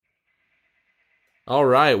All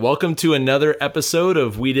right. Welcome to another episode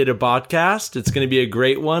of We Did a Podcast. It's going to be a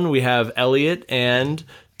great one. We have Elliot and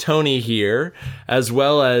Tony here, as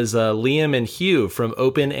well as Liam and Hugh from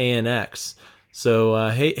OpenANX. So,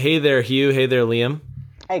 hey there, Hugh. Hey there, Liam.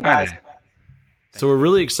 Hey guys. Hi. So we're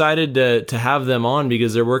really excited to have them on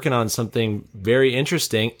because they're working on something very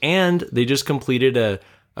interesting, and they just completed a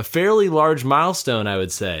fairly large milestone, I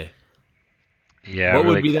would say. Yeah, What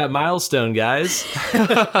really, would be that milestone, guys?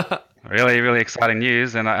 really exciting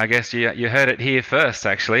news, and I guess you heard it here first.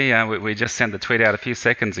 Actually, we just sent the tweet out a few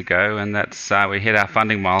seconds ago, and that's we hit our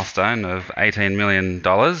funding milestone of $18 million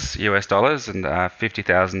US dollars and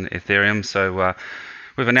 50,000 Ethereum. So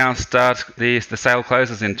we've announced the sale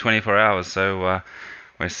closes in 24 hours. So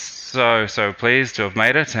we're so pleased to have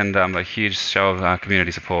made it, and a huge show of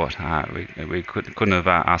community support. We couldn't have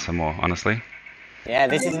asked for more, honestly. Yeah,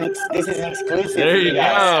 this is an exclusive. There you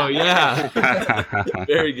guys. go. Yeah.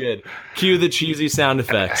 Very good. Cue the cheesy sound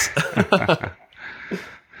effects.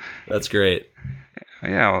 That's great.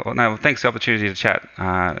 Yeah, well, no, thanks for the opportunity to chat.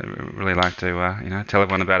 Really like to tell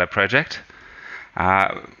everyone about our project.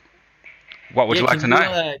 What would you like to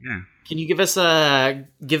know? Can you give us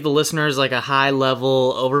give the listeners like a high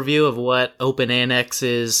level overview of what OpenANX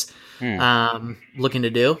is looking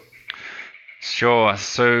to do? Sure.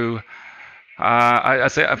 So I'll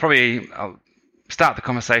start the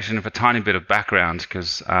conversation with a tiny bit of background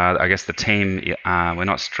because I guess the team, we're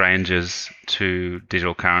not strangers to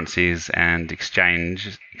digital currencies and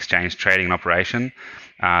exchange trading and operation.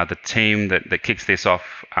 The team that kicks this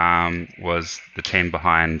off was the team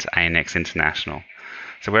behind ANX International.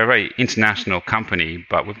 So we're a very international company,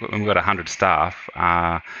 but we've got 100 staff,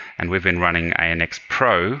 and we've been running ANX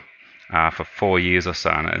Pro for 4 years or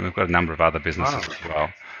so, and we've got a number of other businesses as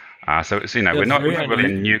well. So we're not really a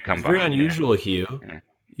newcomer. Very unusual, Hugh.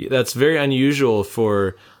 Yeah. That's very unusual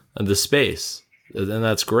for the space, and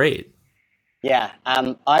that's great. Yeah,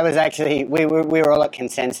 I was actually we were all at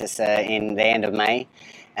Consensus in the end of May,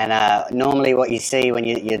 and normally what you see when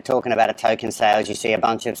you're talking about a token sales, you see a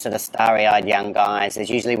bunch of sort of starry-eyed young guys.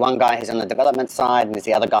 There's usually one guy who's on the development side, and there's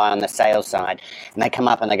the other guy on the sales side, and they come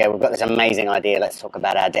up and they go, "We've got this amazing idea. Let's talk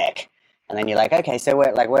about our deck." And then you're like, okay, so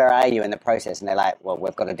where are you in the process? And they're like, well,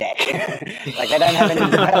 we've got a deck. Like they don't have any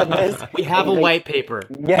developers. We have a white paper.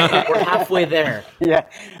 Yeah. We're halfway there. Yeah.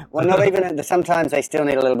 Well, not even, sometimes they still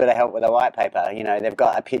need a little bit of help with a white paper. They've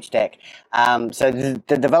got a pitch deck. So the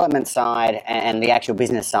development side and the actual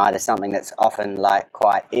business side is something that's often like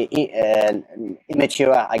quite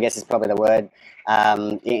immature, I guess is probably the word,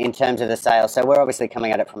 in terms of the sales. So we're obviously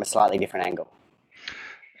coming at it from a slightly different angle.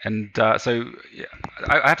 And I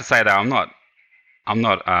have to say that I'm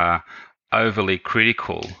not overly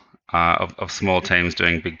critical of small teams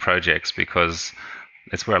doing big projects because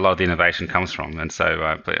it's where a lot of the innovation comes from. And so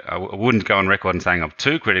I wouldn't go on record and saying I'm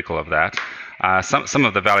too critical of that. Some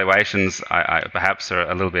of the valuations I perhaps are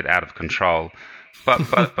a little bit out of control, but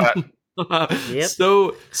Yep.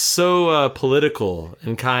 So political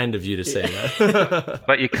and kind of you to say that.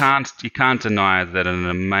 But you can't deny that an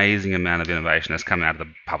amazing amount of innovation has come out of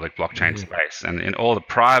the public blockchain space, and in all the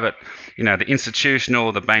private, the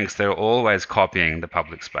institutional, the banks, they're always copying the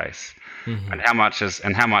public space. Mm-hmm. And how much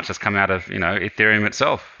has come out of Ethereum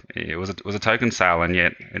itself? It was a token sale, and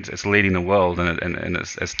yet it's leading the world, and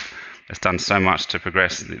it's done so much to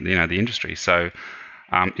progress the industry. So.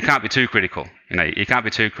 You can't be too critical. You can't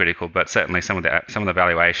be too critical, but certainly some of the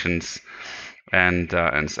valuations and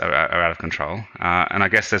are out of control. And I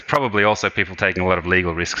guess there's probably also people taking a lot of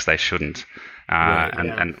legal risks they shouldn't.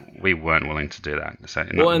 And we weren't willing to do that. So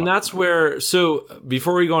that's where. So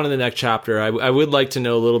before we go on to the next chapter, I would like to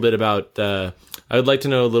know a little bit about. I would like to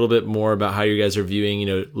know a little bit more about how you guys are viewing,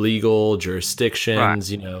 legal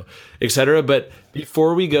jurisdictions, right. Et cetera. But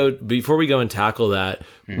before we go and tackle that,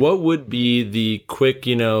 what would be the quick,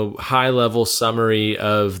 high level summary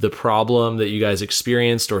of the problem that you guys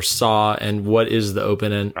experienced or saw, and what is the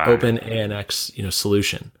OpenANX,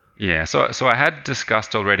 solution? Yeah, so I had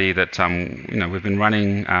discussed already that we've been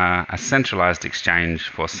running a centralized exchange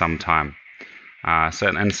for some time.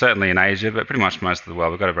 Certainly in Asia, but pretty much most of the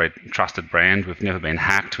world, we've got a very trusted brand. We've never been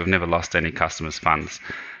hacked. We've never lost any customers' funds,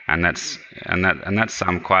 and that's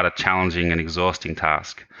quite a challenging and exhausting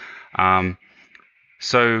task.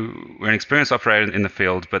 So we're an experienced operator in the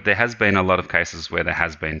field, but there has been a lot of cases where there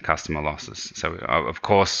has been customer losses. So of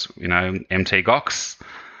course, MT Gox,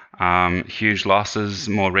 huge losses.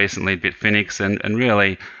 More recently, Bitfinex, and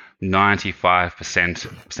really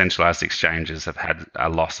 95% centralized exchanges have had a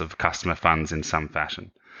loss of customer funds in some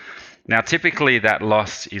fashion. Now, typically that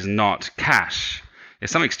loss is not cash.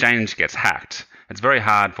 If some exchange gets hacked, it's very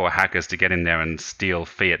hard for hackers to get in there and steal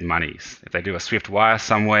fiat monies. If they do a Swift wire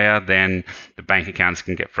somewhere, then the bank accounts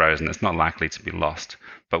can get frozen. It's not likely to be lost.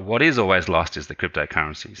 But what is always lost is the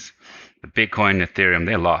cryptocurrencies. The Bitcoin, Ethereum,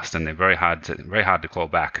 they're lost, and they're very hard to claw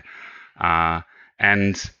back.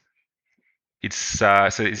 And it's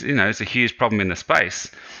it's a huge problem in the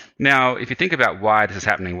space. Now, if you think about why this is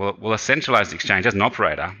happening, well, a centralized exchange, as an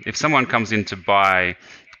operator, if someone comes in to buy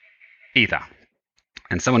Ether,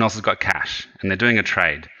 and someone else has got cash and they're doing a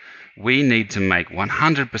trade, we need to make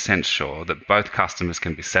 100% sure that both customers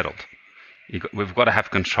can be settled. We've got to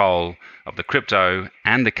have control of the crypto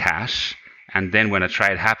and the cash, and then when a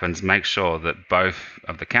trade happens, make sure that both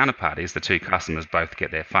of the counterparties, the two customers, both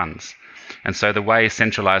get their funds. And so the way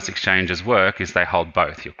centralized exchanges work is they hold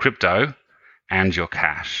both your crypto and your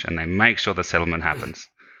cash, and they make sure the settlement happens.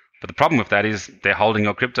 But the problem with that is they're holding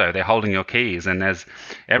your crypto, they're holding your keys, and as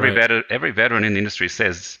every veteran in the industry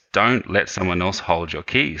says, don't let someone else hold your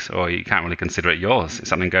keys, or you can't really consider it yours. If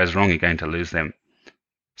something goes wrong, you're going to lose them.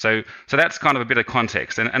 So that's kind of a bit of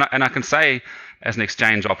context, and I can say, as an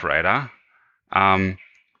exchange operator,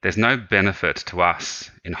 there's no benefit to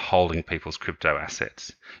us in holding people's crypto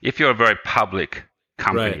assets. If you're a very public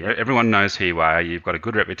company, everyone knows who you are. You've got a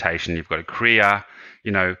good reputation. You've got a career.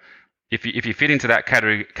 If you fit into that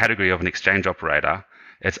category of an exchange operator,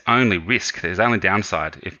 it's only risk. There's only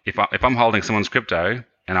downside. If I'm holding someone's crypto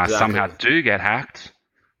and I somehow do get hacked,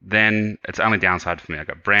 then it's only downside for me. I've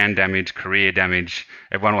got brand damage, career damage.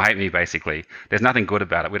 Everyone will hate me, basically. There's nothing good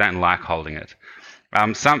about it. We don't like holding it.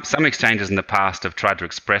 Some exchanges in the past have tried to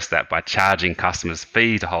express that by charging customers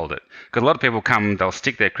fee to hold it. Because a lot of people come, they'll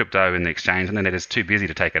stick their crypto in the exchange, and then they're just too busy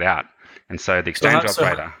to take it out. And so the exchange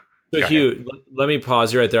operator... So Hugh, let me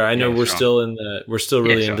pause you right there. I know we're still into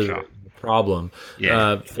the problem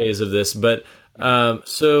phase of this, but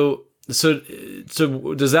so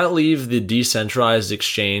does that leave the decentralized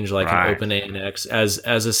exchange like an OpenANX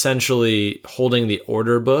as essentially holding the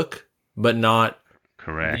order book, but not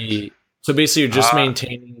correct? So basically, you're just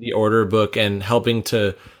maintaining the order book and helping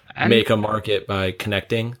to make a market by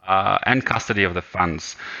connecting and custody of the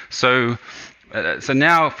funds. So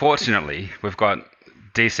now, fortunately, we've got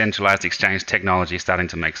decentralized exchange technology starting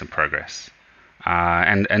to make some progress.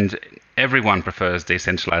 And everyone prefers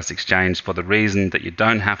decentralized exchange for the reason that you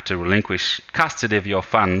don't have to relinquish custody of your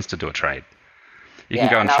funds to do a trade. You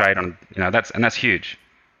can go and trade on, that's huge.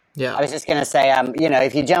 Yeah, I was just going to say,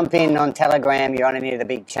 if you jump in on Telegram, you're on any of the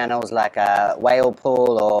big channels like Whale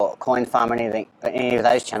Pool or Coin Farm or any of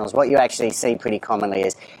those channels, what you actually see pretty commonly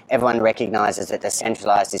is everyone recognizes that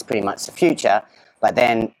decentralized is pretty much the future. But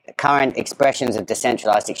then current expressions of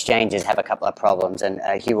decentralized exchanges have a couple of problems, and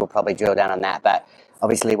Hugh will probably drill down on that. But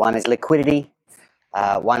obviously, one is liquidity.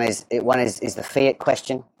 One is the fiat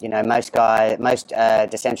question. Most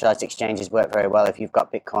decentralized exchanges work very well if you've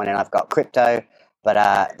got Bitcoin and I've got crypto,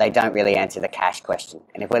 but they don't really answer the cash question.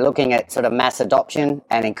 And if we're looking at sort of mass adoption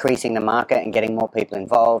and increasing the market and getting more people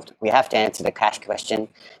involved, we have to answer the cash question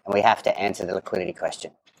and we have to answer the liquidity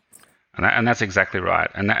question. And that's exactly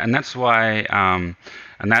right, and that's why, and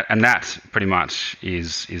that pretty much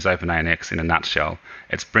is OpenANX in a nutshell.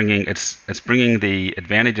 It's bringing the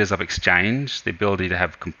advantages of exchange, the ability to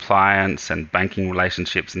have compliance and banking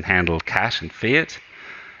relationships and handle cash and fiat,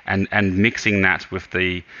 and mixing that with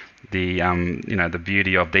the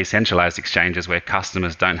beauty of decentralized exchanges where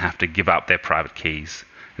customers don't have to give up their private keys,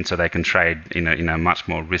 and so they can trade in a much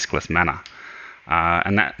more riskless manner,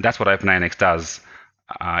 and that's what OpenANX does.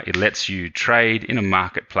 It lets you trade in a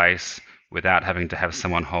marketplace without having to have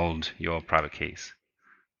someone hold your private keys.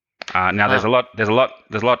 Now, there's a lot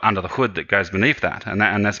under the hood that goes beneath that,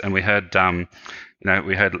 and we heard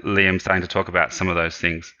Liam starting to talk about some of those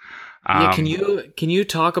things. Can you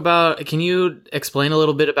explain a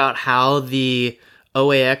little bit about how the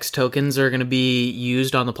OAX tokens are going to be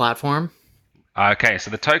used on the platform? Okay,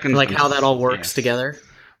 so the tokens, like how that all works together.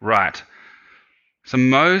 Right. So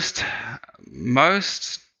most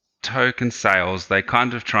token sales, they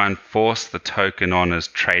kind of try and force the token on as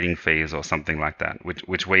trading fees or something like that,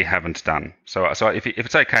 which we haven't done. So if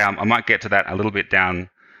it's okay, I might get to that a little bit down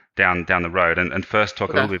the road, and first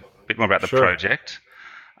talk a little bit more about the project.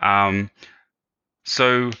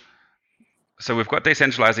 So we've got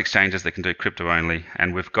decentralized exchanges that can do crypto only,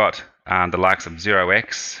 and we've got the likes of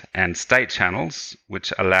 0x and state channels,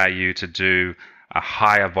 which allow you to do a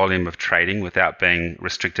higher volume of trading without being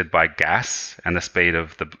restricted by gas and the speed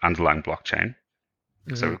of the underlying blockchain.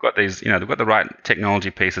 Mm-hmm. So we've got these, they've got the right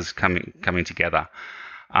technology pieces coming together.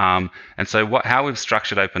 And so how we've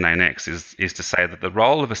structured OpenANX is to say that the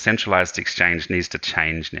role of a centralized exchange needs to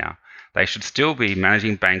change now. They should still be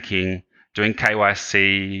managing banking, doing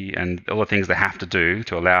KYC and all the things they have to do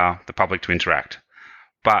to allow the public to interact.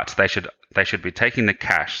 But they should be taking the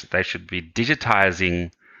cash. They should be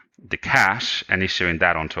digitizing the cash and issuing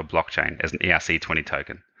that onto a blockchain as an ERC20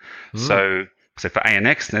 token. So for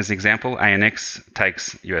ANX, as an example, ANX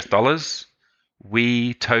takes US dollars.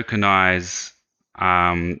 We tokenize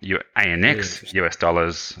your ANX US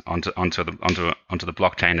dollars onto the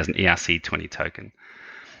blockchain as an ERC20 token.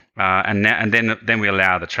 And then we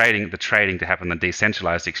allow the trading to happen on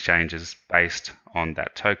decentralized exchanges based on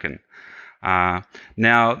that token.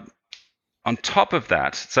 Now, on top of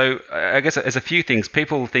that, so I guess there's a few things.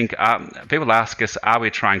 People ask us, are we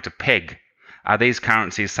trying to peg? Are these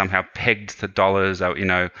currencies somehow pegged to dollars? Or,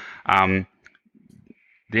 the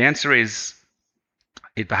answer is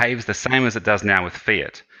it behaves the same as it does now with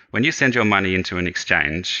fiat. When you send your money into an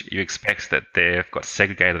exchange, you expect that they've got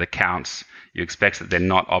segregated accounts. You expect that they're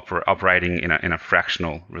not operating in a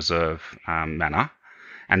fractional reserve manner.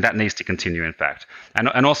 And that needs to continue, in fact.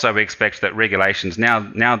 And also we expect that regulations, now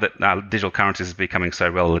that digital currencies is becoming so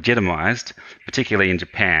well legitimized, particularly in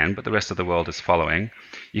Japan, but the rest of the world is following,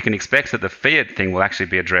 you can expect that the fiat thing will actually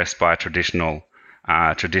be addressed by traditional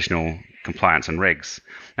compliance and regs.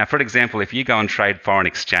 Now, for example, if you go and trade foreign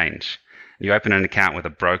exchange, you open an account with a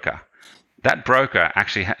broker, that broker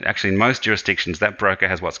actually in most jurisdictions, that broker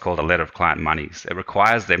has what's called a letter of client monies. It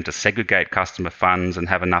requires them to segregate customer funds and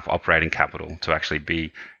have enough operating capital to actually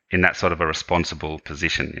be in that sort of a responsible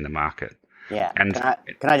position in the market. Yeah. And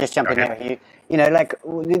can I just jump in there with you?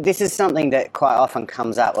 This is something that quite often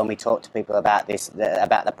comes up when we talk to people about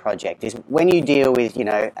about the project, is when you deal with,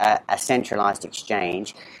 a centralized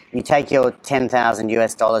exchange, you take your 10,000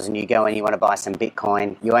 US dollars and you go and you want to buy some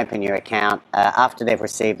Bitcoin, you open your account, after they've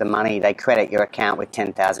received the money, they credit your account with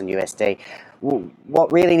 10,000 USD.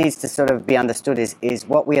 What really needs to sort of be understood is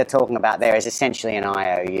what we are talking about there is essentially an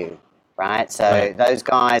IOU. Right, so those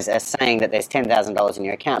guys are saying that there's $10,000 in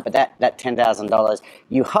your account, but that $10,000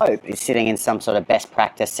 you hope is sitting in some sort of best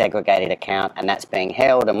practice segregated account, and that's being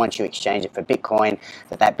held. And once you exchange it for Bitcoin,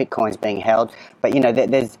 that Bitcoin's being held. But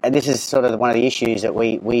this is sort of one of the issues that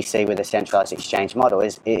we see with the centralized exchange model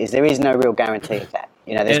is there is no real guarantee of that.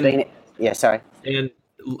 Sorry. And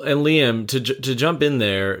Liam, to jump in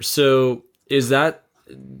there, so is that,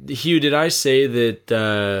 Hugh? Did I say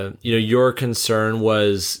that your concern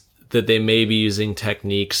was that they may be using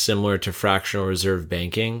techniques similar to fractional reserve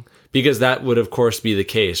banking? Because that would, of course, be the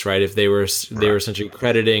case, right? If they were essentially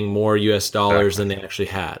crediting more US dollars than they actually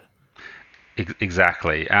had.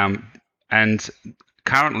 Exactly. And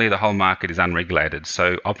currently the whole market is unregulated,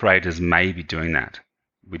 so operators may be doing that.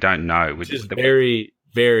 We don't know. Which is very,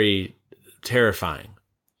 very terrifying.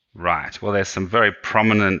 Right. Well, there's some very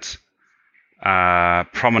prominent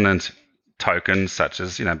tokens, such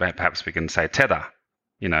as, perhaps we can say Tether,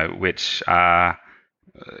 which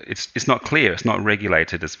it's not clear. It's not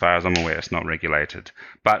regulated as far as I'm aware. It's not regulated.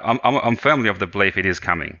 But I'm firmly of the belief it is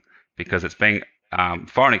coming, because it's being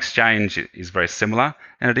foreign exchange is very similar,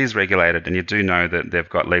 and it is regulated, and you do know that they've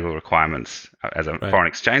got legal requirements as a foreign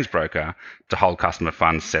exchange broker to hold customer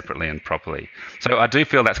funds separately and properly. So I do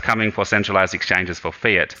feel that's coming for centralized exchanges for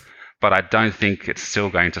fiat, but I don't think it's still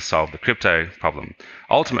going to solve the crypto problem.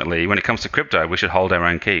 Ultimately, when it comes to crypto, we should hold our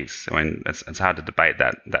own keys. I mean, it's hard to debate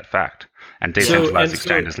that fact. And decentralized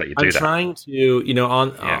exchanges let you do that. I'm trying to,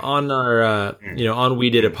 on our, on We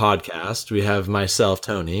Did a Podcast, we have myself,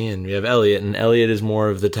 Tony, and we have Elliot, and Elliot is more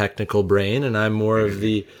of the technical brain, and I'm more of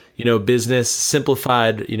the, business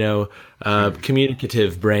simplified,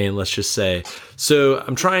 communicative brain, let's just say. So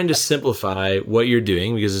I'm trying to simplify what you're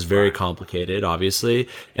doing because it's very complicated, obviously.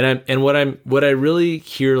 And what I really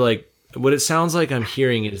hear, what it sounds like I'm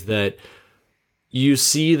hearing is that you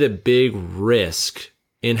see the big risk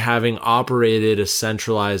in having operated a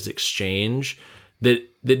centralized exchange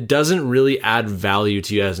that doesn't really add value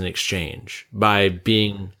to you as an exchange by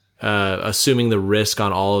being assuming the risk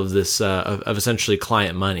on all of this of essentially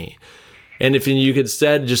client money. And if you could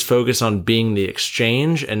instead just focus on being the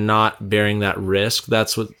exchange and not bearing that risk,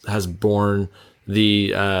 that's what has born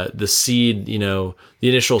the seed, the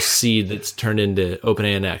initial seed that's turned into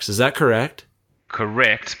OpenANX. Is that correct?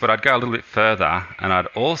 Correct, but I'd go a little bit further, and I'd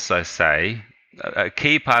also say a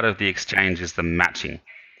key part of the exchange is the matching.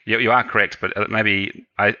 You are correct, but maybe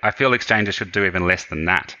I feel exchanges should do even less than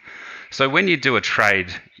that. So when you do a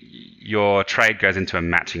trade, your trade goes into a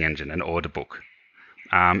matching engine, an order book.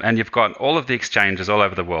 And you've got all of the exchanges all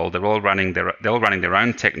over the world. They're all running their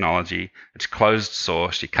own technology. It's closed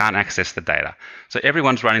source. You can't access the data. So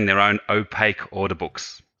everyone's running their own opaque order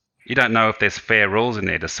books. You don't know if there's fair rules in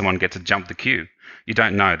there. Does someone get to jump the queue? You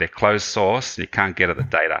don't know. They're closed source, and you can't get at the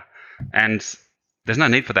data. And there's no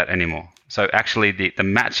need for that anymore. So actually the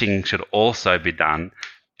matching should also be done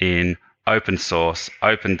in open source,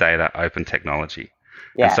 open data, open technology.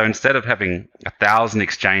 Yeah. And so instead of having 1,000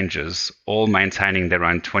 exchanges all maintaining their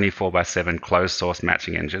own 24/7 closed source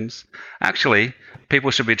matching engines, actually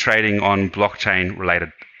people should be trading on blockchain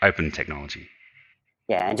related open technology.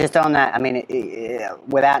 Yeah, and just on that, I mean,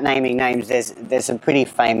 without naming names, there's some pretty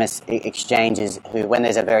famous exchanges who, when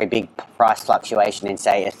there's a very big price fluctuation in,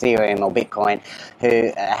 say, Ethereum or Bitcoin,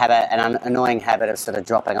 who have an annoying habit of sort of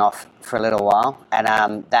dropping off for a little while, and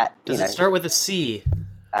that Does it start with a C?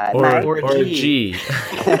 Or a a G.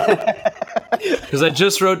 Because I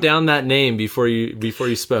just wrote down that name before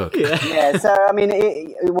you spoke. Yeah, so I mean,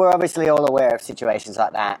 we're obviously all aware of situations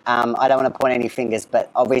like that. I don't want to point any fingers, but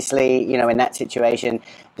obviously, in that situation,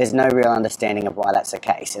 there's no real understanding of why that's the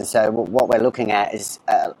case. And so what we're looking at is,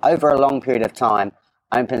 over a long period of time,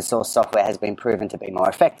 open source software has been proven to be more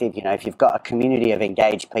effective. If you've got a community of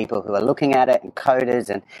engaged people who are looking at it and coders,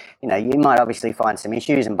 and you might obviously find some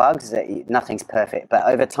issues and bugs. That nothing's perfect, but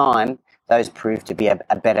over time, those prove to be a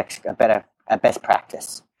best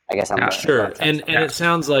practice. I guess I'm sure. And it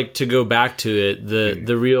sounds like, to go back to it,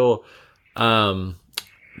 the real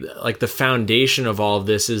like the foundation of all of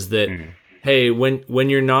this is that hey, when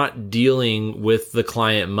you're not dealing with the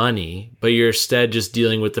client money, but you're instead just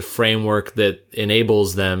dealing with the framework that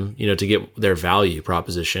enables them, to get their value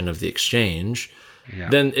proposition of the exchange,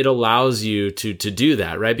 then it allows you to do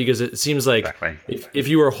that, right? Because it seems like if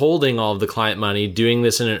you were holding all of the client money, doing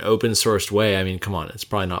this in an open sourced way, I mean, come on, it's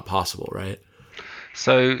probably not possible, right?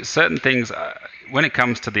 So certain things, when it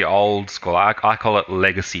comes to the old school, I call it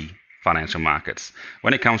legacy financial markets.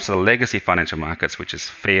 When it comes to the legacy financial markets, which is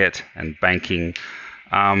fiat and banking,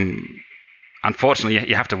 unfortunately,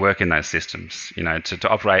 you have to work in those systems. To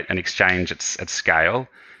operate an exchange at scale,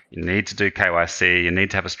 you need to do KYC. You need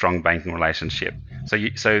to have a strong banking relationship. So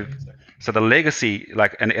the legacy,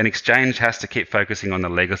 like an exchange, has to keep focusing on the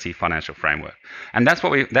legacy financial framework, and that's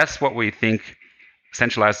what we think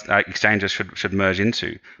centralized exchanges should merge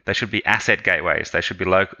into. They should be asset gateways. They should be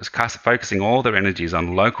focusing all their energies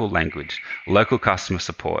on local language, local customer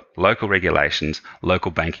support, local regulations, local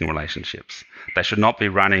banking relationships. They should not be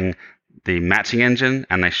running the matching engine,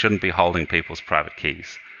 and they shouldn't be holding people's private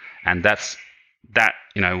keys. And that's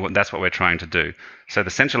what we're trying to do. So the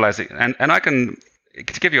centralized, and I can,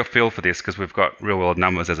 to give you a feel for this, because we've got real world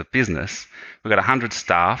numbers as a business, we've got 100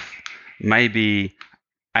 staff, maybe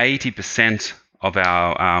 80% of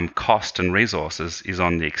our cost and resources is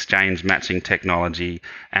on the exchange matching technology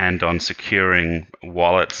and on securing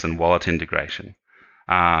wallets and wallet integration.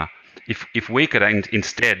 If we could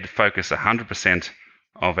instead focus 100%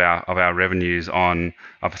 of our revenues of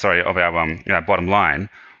our bottom line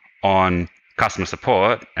on customer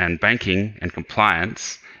support and banking and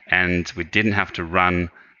compliance, and we didn't have to run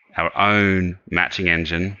our own matching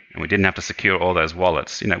engine, and we didn't have to secure all those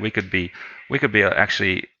wallets, we could be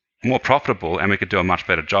actually more profitable, and we could do a much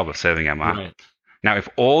better job of serving our market. Right. Now, if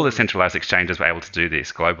all the centralized exchanges were able to do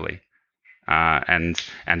this globally, and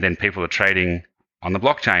then people are trading on the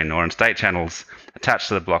blockchain or on state channels attached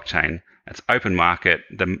to the blockchain, it's open market.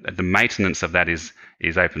 The maintenance of that is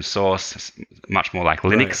open source, much more like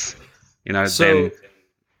Linux. Right.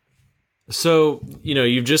 So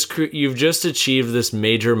you've just achieved this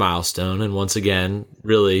major milestone, and once again,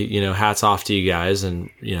 really, hats off to you guys,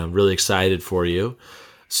 and really excited for you.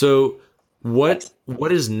 So what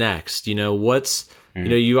is next? You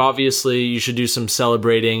should do some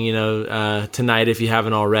celebrating, tonight if you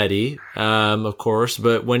haven't already, of course.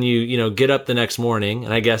 But when you get up the next morning,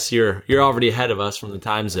 and I guess you're already ahead of us from the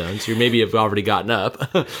time zone, so you maybe have already gotten up.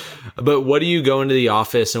 But what do you go into the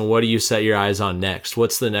office, and what do you set your eyes on next?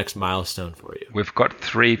 What's the next milestone for you? We've got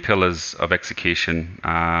 3 pillars of execution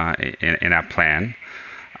in our plan.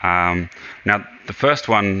 Now, the first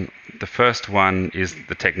one is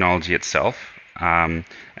the technology itself, and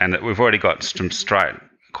we've already got some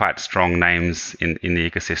quite strong names in the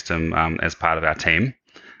ecosystem as part of our team,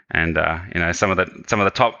 and some of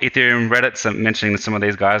the top Ethereum Reddits are mentioning some of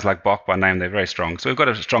these guys like Bok by name. They're very strong. So we've got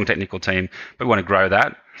a strong technical team, but we want to grow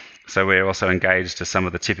that. So we're also engaged to some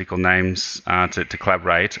of the typical names to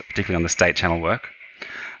collaborate, particularly on the state channel work.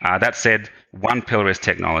 That said, one pillar is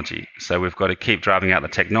technology. So we've got to keep driving out the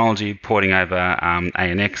technology, porting over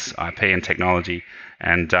ANX, IP and technology,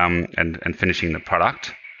 and finishing the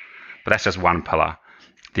product. But that's just one pillar.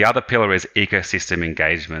 The other pillar is ecosystem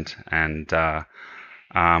engagement. And our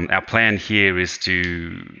plan here is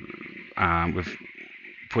we've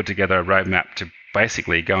put together a roadmap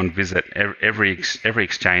basically go and visit every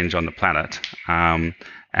exchange on the planet,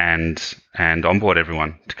 and onboard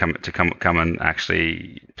everyone to come and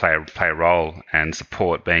actually play a role and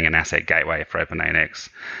support being an asset gateway for OpenANX.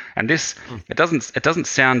 And this it doesn't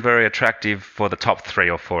sound very attractive for the top 3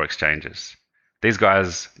 or 4 exchanges. These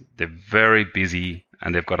guys, they're very busy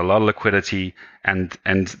and they've got a lot of liquidity, and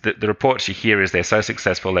the reports you hear is they're so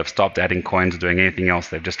successful they've stopped adding coins or doing anything else.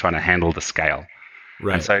 They're just trying to handle the scale.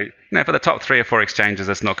 Right. And so, for the top 3 or 4 exchanges,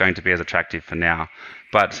 it's not going to be as attractive for now.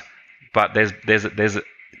 But there's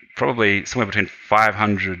probably somewhere between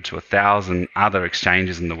 500 to 1,000 other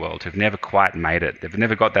exchanges in the world who've never quite made it. They've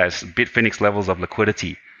never got those Bitfinex levels of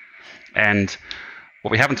liquidity. And what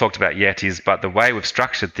we haven't talked about yet is, but the way we've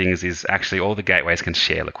structured things is actually all the gateways can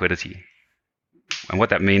share liquidity. And what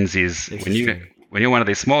that means is when you're one of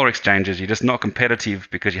these smaller exchanges, you're just not competitive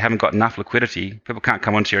because you haven't got enough liquidity. People can't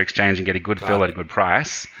come onto your exchange and get a good fill at a good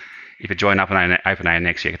price. If you join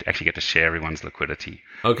OpenANX, you actually get to share everyone's liquidity.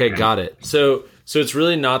 Okay, got it. So it's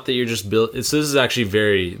really not that you're just built. This is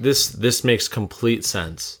actually this makes complete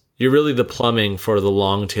sense. You're really the plumbing for the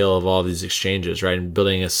long tail of all these exchanges, right? And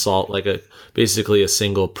building basically a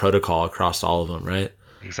single protocol across all of them, right?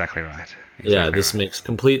 Exactly right. Yeah, this makes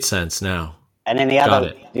complete sense now. And then the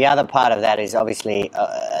other part of that is obviously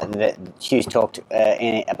that Hugh's talked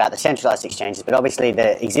about the centralized exchanges, but obviously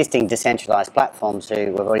the existing decentralized platforms, who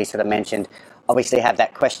we've already sort of mentioned, obviously have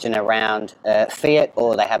that question around fiat,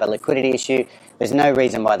 or they have a liquidity issue. There's no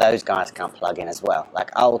reason why those guys can't plug in as well.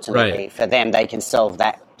 Like ultimately, for them, they can solve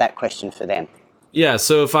that question for them. Yeah,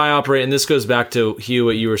 so if I operate, and this goes back to, Hugh,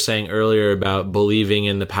 what you were saying earlier about believing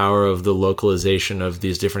in the power of the localization of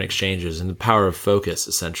these different exchanges and the power of focus,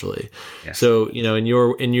 essentially. Yes. So, in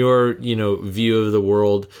your view of the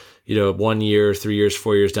world, 1 year, 3 years,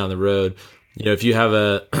 4 years down the road, if you have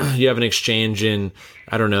an exchange in,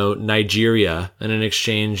 I don't know, Nigeria, and an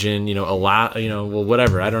exchange in,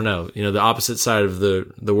 whatever, I don't know, the opposite side of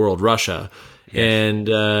the world, Russia. Yes. And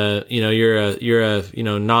you're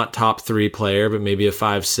a not top 3 player, but maybe a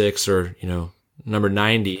 5, 6, or number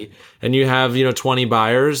 90, and you have 20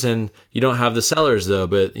 buyers, and you don't have the sellers though.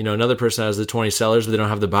 But another person has the 20 sellers, but they don't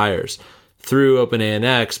have the buyers. Through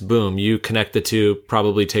OpenANX, boom, you connect the two.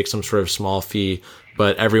 Probably take some sort of small fee,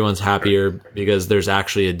 but everyone's happier because there's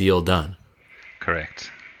actually a deal done. Correct.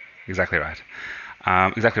 Exactly right.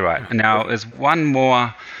 Exactly right. Now there's one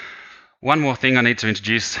more thing I need to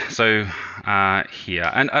introduce. So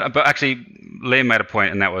here, but actually, Liam made a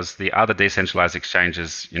point, and that was the other decentralized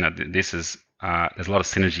exchanges. This is there's a lot of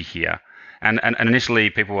synergy here, and initially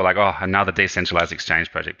people were like, oh, another decentralized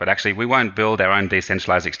exchange project. But actually, we won't build our own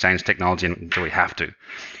decentralized exchange technology until we have to.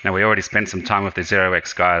 Now, we already spent some time with the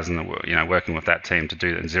 0x guys, and working with that team to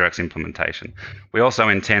do the 0x implementation. We also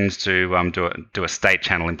intend to do a state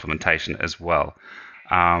channel implementation as well.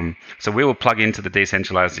 So we will plug into the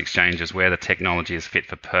decentralized exchanges where the technology is fit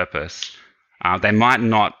for purpose. They might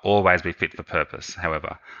not always be fit for purpose,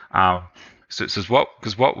 however. Because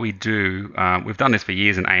what we do, we've done this for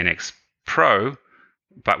years in ANX Pro,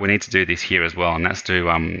 but we need to do this here as well, and that's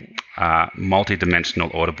do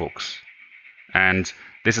multi-dimensional order books. And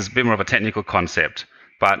this is a bit more of a technical concept,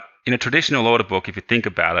 but in a traditional order book, if you think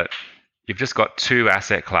about it, you've just got 2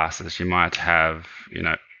 asset classes. You might have,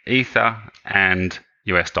 Ether and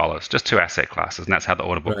US dollars, just 2 asset classes, and that's how the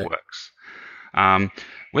order book works.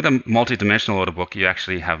 With a multi-dimensional order book, you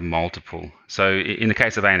actually have multiple. So in the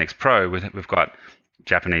case of ANX Pro, we've got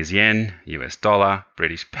Japanese yen, US dollar,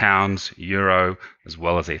 British pounds, euro, as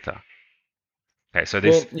well as Ether. Okay, so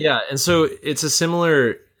this... Well, and so it's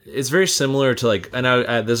very similar to, like, I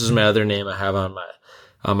know this is my other name I have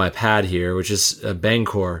on my pad here, which is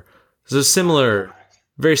Bancor. So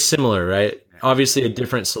very similar, right? Obviously a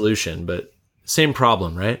different solution, but same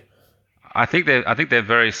problem, right? I think they're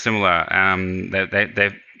very similar.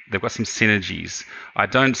 They've got some synergies. I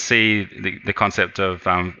don't see the concept of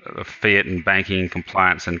fiat and banking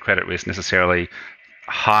compliance and credit risk necessarily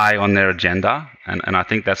high on their agenda, and I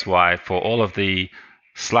think that's why for all of the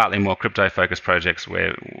slightly more crypto-focused projects,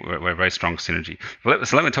 we're very strong synergy.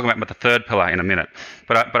 So let me talk about the third pillar in a minute.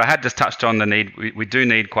 But I had just touched on the need. We do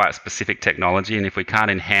need quite specific technology, and if we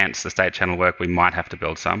can't enhance the state channel work, we might have to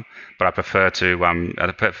build some. But I prefer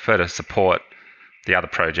to support the other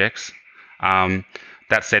projects.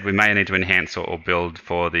 That said, we may need to enhance or build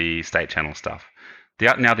for the state channel stuff.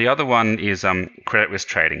 Now the other one is credit risk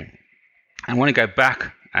trading. I want to go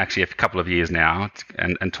back actually a couple of years now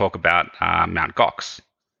and talk about Mt. Gox.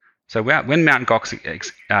 So when Mt. Gox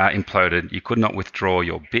imploded, you could not withdraw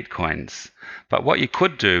your Bitcoins. But what you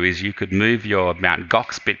could do is you could move your Mt.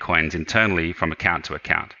 Gox Bitcoins internally from account to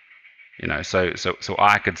account. So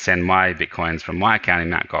I could send my Bitcoins from my account in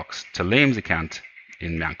Mt. Gox to Liam's account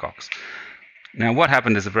in Mt. Gox. Now, what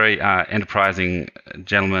happened is a very enterprising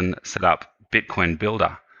gentleman set up Bitcoin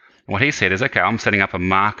Builder. What he said is, okay, I'm setting up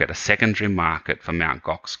a secondary market for Mt.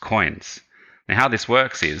 Gox coins. Now, how this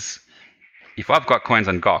works is, if I've got coins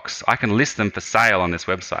on Gox, I can list them for sale on this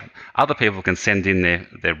website. Other people can send in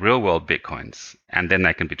their real-world Bitcoins, and then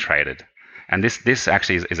they can be traded. And this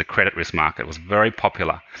actually is a credit risk market. It was very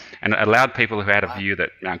popular, and it allowed people who had a view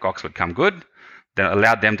that Mt. Gox would come good, then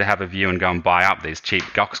allowed them to have a view and go and buy up these cheap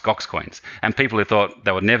Gox coins. And people who thought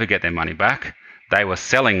they would never get their money back, they were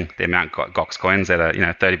selling their Mt. Gox coins at a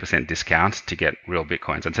 30% discount to get real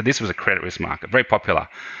Bitcoins. And so this was a credit risk market, very popular.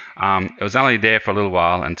 It was only there for a little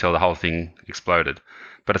while until the whole thing exploded.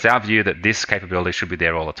 But it's our view that this capability should be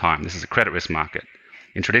there all the time. This is a credit risk market.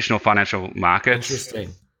 In traditional financial markets,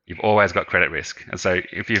 you've always got credit risk. And so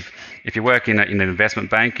if you work in an investment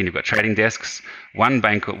bank and you've got trading desks, one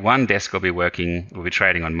desk will be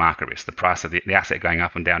trading on market risk, the price of the asset going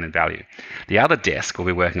up and down in value. The other desk will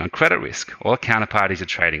be working on credit risk, all counterparties you're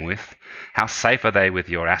trading with, how safe are they with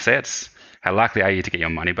your assets, how likely are you to get your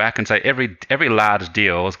money back. And so every large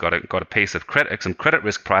deal has got a piece of some credit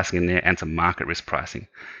risk pricing in there and some market risk pricing.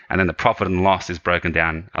 And then the profit and loss is broken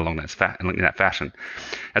down along that fashion.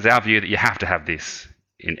 It's our view that you have to have this.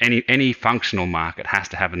 In any functional market has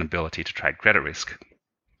to have an ability to trade credit risk.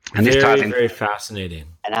 And this ties in. Very fascinating.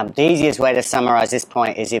 And the easiest way to summarize this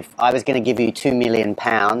point is, if I was going to give you £2 million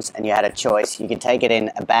and you had a choice, you could take it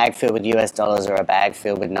in a bag filled with US dollars or a bag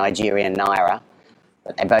filled with Nigerian naira,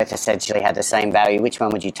 but they both essentially had the same value. Which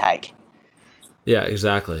one would you take? Yeah,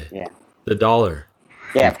 exactly. Yeah. The dollar.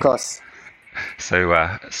 Yeah, of course. So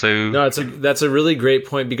no, that's a really great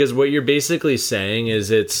point, because what you're basically saying is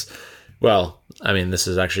this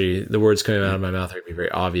is actually, the words coming out of my mouth are going to be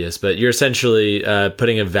very obvious, but you're essentially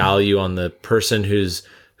putting a value on the person who's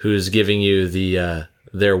giving you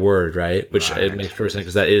their word, right? Which it makes perfect sense,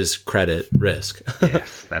 because that is credit risk.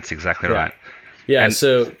 Yes, that's exactly right. Yeah.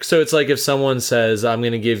 So it's like if someone says, I'm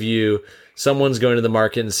going to give you, someone's going to the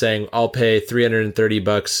market and saying, I'll pay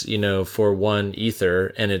 $330, for one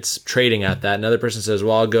Ether, and it's trading at that. Another person says,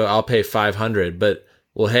 well, I'll pay 500, but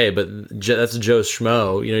that's Joe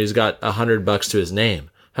Schmo. He's got $100 to his name.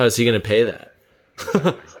 How is he going to pay that?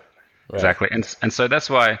 Right. Exactly. And so that's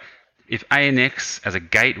why, if ANX as a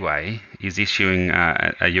gateway is issuing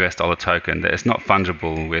a US dollar token that is not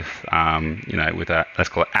fungible with a, let's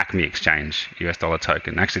call it Acme Exchange US dollar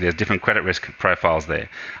token. Actually, there's different credit risk profiles there.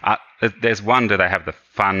 There's one, do they have the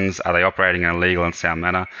funds? Are they operating in a legal and sound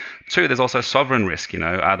manner? Two, there's also sovereign risk.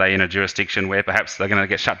 Are they in a jurisdiction where perhaps they're going to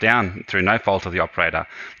get shut down through no fault of the operator?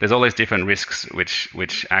 There's all these different risks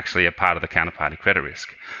which actually are part of the counterparty credit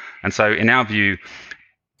risk. And so in our view,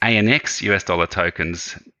 ANX US dollar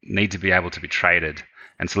tokens need to be able to be traded.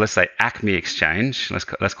 And so let's say Acme Exchange,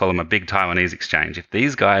 let's call them a big Taiwanese exchange. If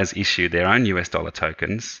these guys issue their own US dollar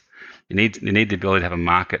tokens, you need the ability to have a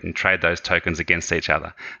market and trade those tokens against each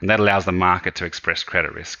other. And that allows the market to express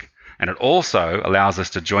credit risk. And it also allows us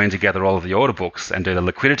to join together all of the order books and do the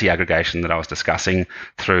liquidity aggregation that I was discussing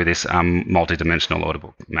through this multi-dimensional order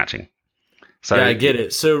book matching. So, yeah, I get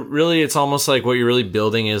it. So really, it's almost like what you're really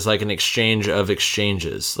building is like an exchange of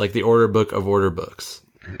exchanges, like the order book of order books.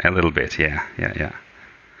 A little bit, yeah.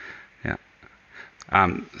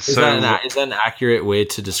 Is that an accurate way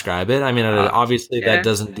to describe it? I mean, obviously that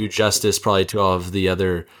doesn't do justice probably to all of the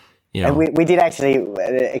other, And we did actually,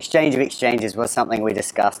 exchange of exchanges was something we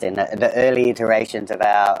discussed in the early iterations of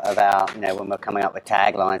our when we're coming up with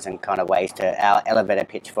taglines and kind of ways to our elevator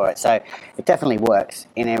pitch for it. So it definitely works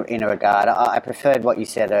in a regard. I preferred what you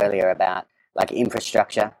said earlier about like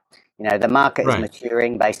infrastructure. The market is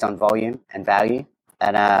maturing based on volume and value.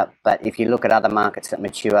 But if you look at other markets that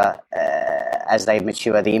mature, as they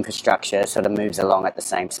mature, the infrastructure sort of moves along at the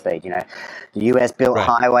same speed. The US built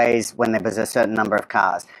highways when there was a certain number of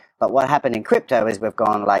cars. But what happened in crypto is we've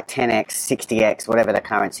gone like 10x, 60x, whatever the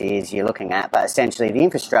currency is you're looking at. But essentially, the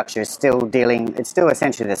infrastructure is it's still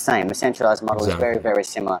essentially the same. The centralized model is very, very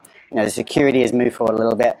similar. The security has moved forward a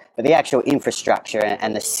little bit, but the actual infrastructure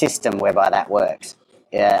and the system whereby that works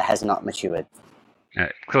has not matured.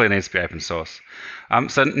 It clearly needs to be open source.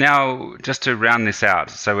 So now, just to round this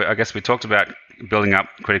out, so I guess we talked about building up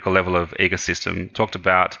critical level of ecosystem, talked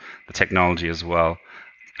about the technology as well.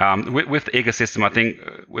 With the ecosystem, I think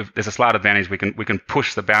there's a slight advantage. We can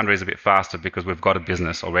push the boundaries a bit faster because we've got a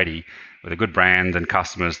business already with a good brand and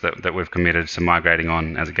customers that we've committed to migrating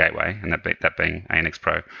on as a gateway, and that being ANX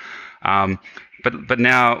Pro. But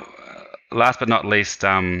now, last but not least,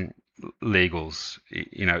 legals.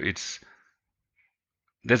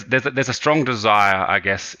 there's a strong desire, I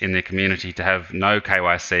guess, in the community to have no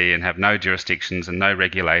KYC and have no jurisdictions and no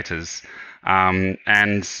regulators, and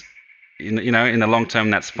in the long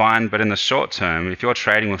term that's fine, but in the short term, if you're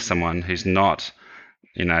trading with someone who's not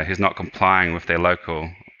complying with their local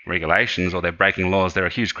regulations or they're breaking laws, they're a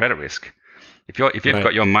huge credit risk. If you've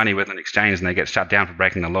got your money with an exchange and they get shut down for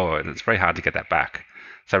breaking the law, it's very hard to get that back.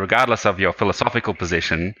 So regardless of your philosophical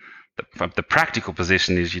position, the practical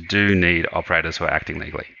position is you do need operators who are acting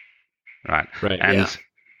legally, right? Right. And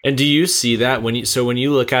and do you see that when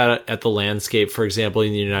you look at the landscape, for example,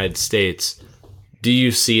 in the United States, do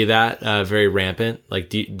you see that very rampant? Like,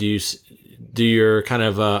 do your kind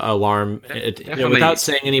of alarm, without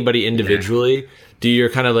saying anybody individually, do your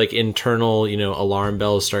kind of like internal, alarm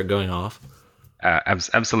bells start going off?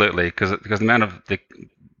 Absolutely, because the amount of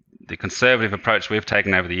the conservative approach we've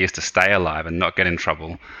taken over the years to stay alive and not get in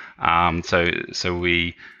trouble. So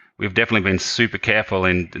we've definitely been super careful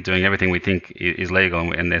in doing everything we think is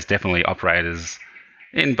legal, and there's definitely operators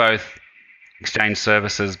in both exchange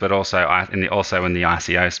services, but also in the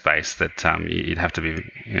ICO space that you'd have to be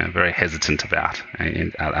very hesitant about.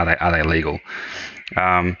 Are they legal?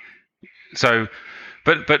 So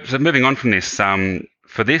moving on from this,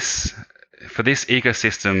 for this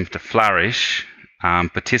ecosystem to flourish,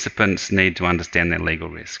 participants need to understand their legal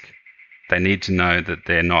risk. They need to know that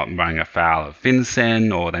they're not running afoul of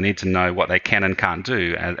FinCEN, or they need to know what they can and can't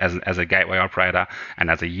do as a gateway operator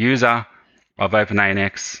and as a user of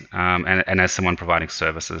OpenANX, and as someone providing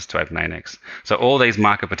services to OpenANX. So all these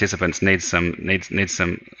market participants need some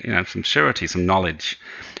surety, some knowledge.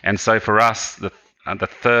 And so for us, the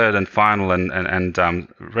third and final and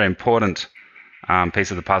very important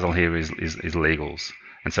piece of the puzzle here is legals.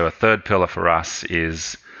 And so a third pillar for us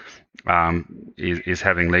is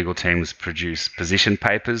having legal teams produce position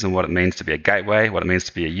papers and what it means to be a gateway, what it means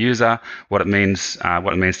to be a user, what it means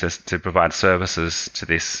to provide services to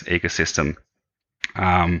this ecosystem.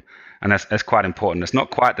 And that's quite important. It's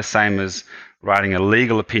not quite the same as writing a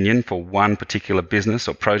legal opinion for one particular business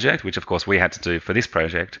or project, which of course we had to do for this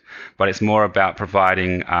project, but it's more about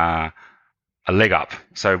providing a leg up.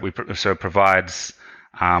 So it provides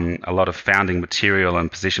a lot of founding material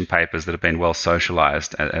and position papers that have been well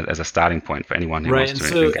socialized as a starting point for anyone who wants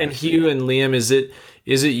to engage. And Hugh and Liam, is it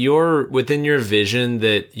within your vision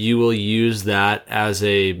that you will use that as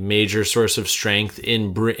a major source of strength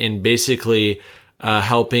in basically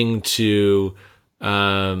helping to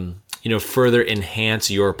further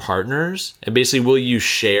enhance your partners? And basically, will you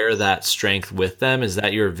share that strength with them? Is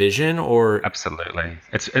that your vision? Or absolutely,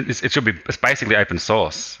 it's basically open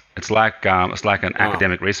source. It's like an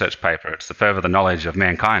academic research paper. It's to further the knowledge of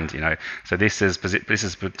mankind. So this is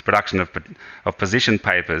production of position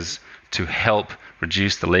papers to help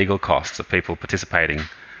reduce the legal costs of people participating.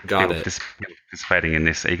 Participating in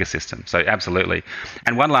this ecosystem. So absolutely.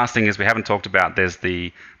 And one last thing is we haven't talked about. There's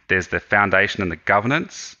the foundation and the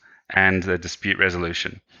governance and the dispute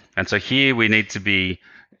resolution. And so here we've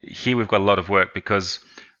got a lot of work, because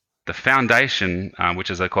the foundation,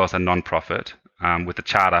 which is of course a non-profit, with the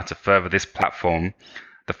charter to further this platform,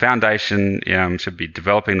 the foundation should be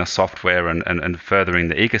developing the software and furthering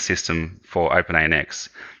the ecosystem for OpenANX.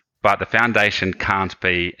 But the foundation can't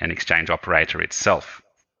be an exchange operator itself.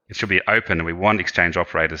 It should be open, and we want exchange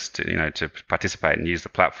operators to participate and use the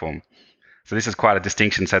platform. So this is quite a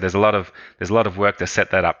distinction. So there's a lot of work to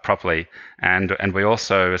set that up properly, and we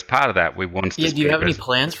also, as part of that, we want. Yeah, do you have any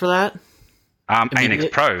plans for that?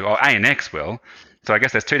 ANX Pro or ANX will. So I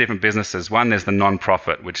guess there's two different businesses. One is the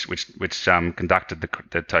non-profit, which conducted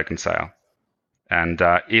the token sale, and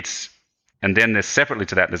then there's separately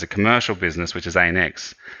to that, there's a commercial business, which is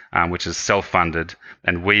ANX, which is self-funded,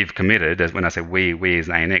 and we've committed, when I say we as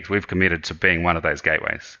ANX, we've committed to being one of those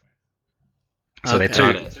gateways. So they're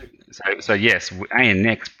two. So yes,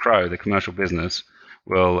 ANX Pro, the commercial business,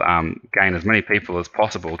 will gain as many people as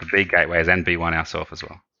possible to be gateways and be one ourselves as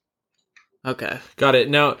well. Okay, got it.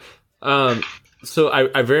 Now, so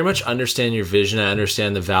I very much understand your vision. I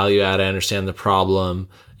understand the value add. I understand the problem.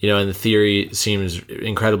 And the theory seems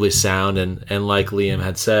incredibly sound. And like Liam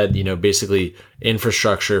had said, basically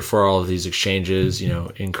infrastructure for all of these exchanges,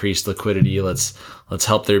 increased liquidity. Let's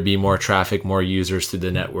help there be more traffic, more users through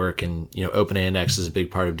the network. And, OpenANX is a big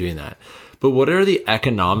part of doing that. But what are the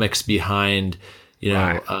economics behind,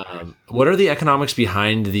 what are the economics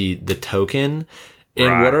behind the token?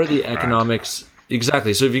 And what are the economics?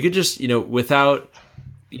 Exactly. So if you could just, without,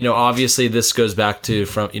 obviously this goes back to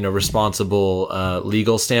from, responsible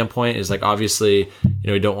legal standpoint, is like, obviously,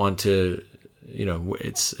 we don't want to,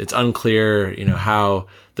 it's unclear, how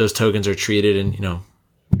those tokens are treated. And,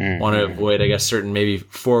 want to avoid, I guess, certain maybe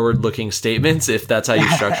forward-looking statements if that's how you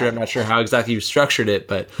structure it. I'm not sure how exactly you structured it,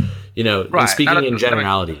 but and speaking in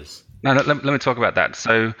generalities. Let me talk about that.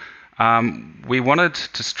 So we wanted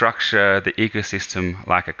to structure the ecosystem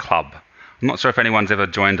like a club. I'm not sure if anyone's ever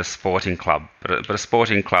joined a sporting club, but a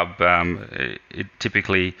sporting club, it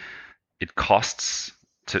typically costs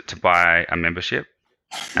to buy a membership.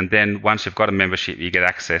 And then once you've got a membership, you get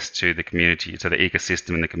access to the community, to the ecosystem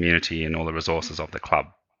in the community and all the resources of the club.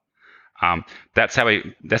 That's how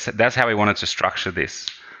we wanted to structure this,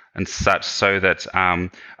 and such so that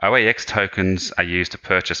OAX tokens are used to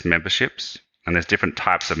purchase memberships, and there's different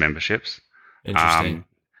types of memberships. Interesting.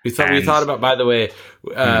 We thought about, by the way,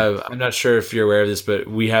 I'm not sure if you're aware of this, but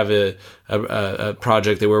we have a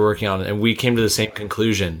project that we're working on, and we came to the same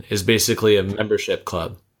conclusion, is basically a membership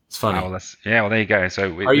club. It's funny. Oh, well, there you go.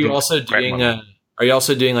 So are you also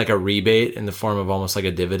doing like a rebate in the form of almost like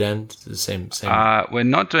a dividend? The same. We're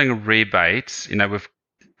not doing a rebate. We've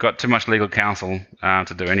got too much legal counsel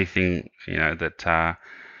to do anything that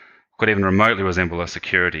could even remotely resemble a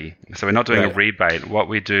security. So we're not doing a rebate. What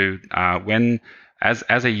we do when as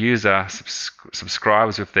a user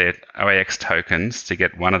subscribes with their OAX tokens to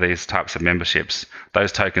get one of these types of memberships,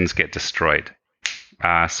 those tokens get destroyed.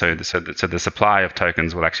 So the supply of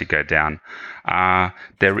tokens will actually go down.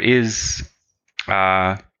 There is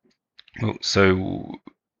so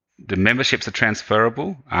the memberships are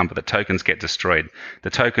transferable, but the tokens get destroyed. The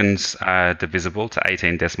tokens are divisible to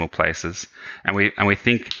 18 decimal places, and we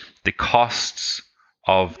think the costs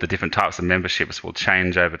of the different types of memberships will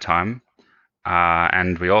change over time.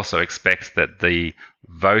 And we also expect that the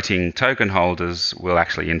voting token holders will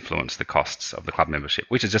actually influence the costs of the club membership,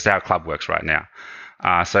 which is just how a club works right now.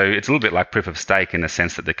 So it's a little bit like proof of stake in the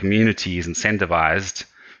sense that the community is incentivized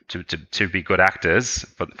to be good actors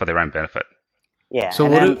for their own benefit. Yeah. So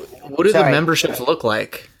what do the memberships look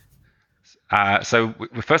like? So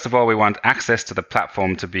first of all, we want access to the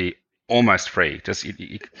platform to be almost free. Just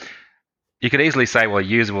you could easily say, well, a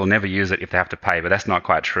user will never use it if they have to pay, but that's not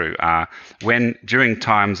quite true. During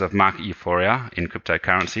times of market euphoria in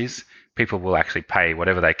cryptocurrencies, people will actually pay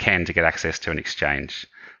whatever they can to get access to an exchange.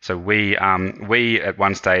 So we at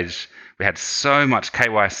one stage, we had so much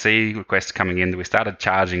KYC requests coming in that we started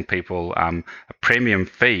charging people a premium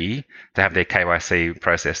fee to have their KYC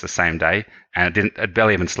processed the same day, and it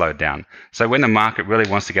barely even slowed down. So when the market really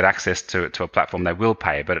wants to get access to a platform, they will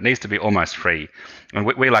pay, but it needs to be almost free. And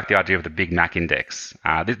we like the idea of the Big Mac Index.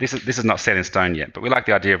 This is not set in stone yet, but we like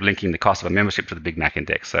the idea of linking the cost of a membership to the Big Mac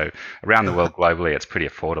Index. So around the world globally, it's pretty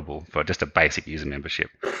affordable for just a basic user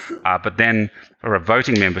membership. But then for a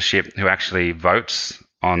voting membership who actually votes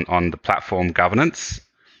on the platform governance,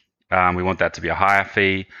 we want that to be a higher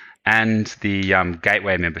fee. And the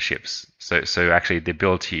gateway memberships. So actually the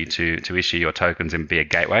ability to issue your tokens and be a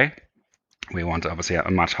gateway. We want obviously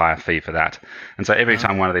a much higher fee for that. And so every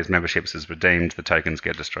time one of these memberships is redeemed, the tokens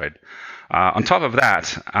get destroyed. On top of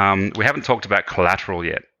that, we haven't talked about collateral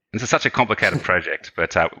yet. This is such a complicated project,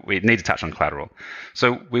 but we need to touch on collateral.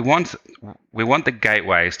 So we want the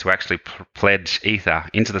gateways to actually pledge Ether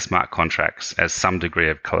into the smart contracts as some degree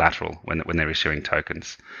of collateral when they're issuing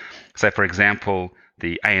tokens. So for example,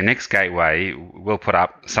 the ANX gateway will put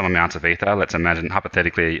up some amount of Ether. Let's imagine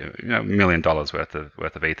hypothetically, $1 million worth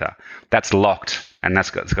of Ether. That's locked, and it's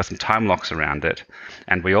got some time locks around it.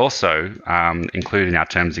 And we also include in our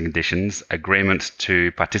terms and conditions agreement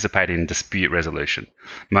to participate in dispute resolution,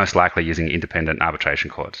 most likely using independent arbitration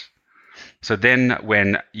courts. So then,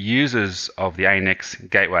 when users of the ANX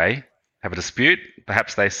gateway have a dispute,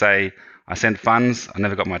 perhaps they say, I sent funds, I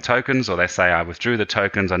never got my tokens, or they say I withdrew the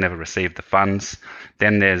tokens, I never received the funds.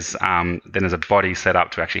 Then there's a body set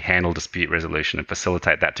up to actually handle dispute resolution and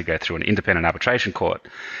facilitate that to go through an independent arbitration court.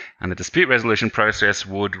 And the dispute resolution process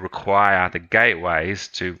would require the gateways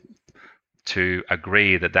to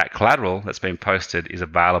agree that collateral that's been posted is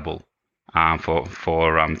available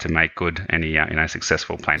to make good any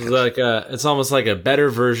successful plaintiffs. It's almost like a better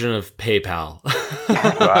version of PayPal.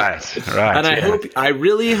 right. And I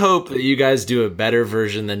really hope that you guys do a better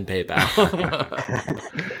version than PayPal.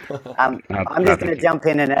 I'm just going to jump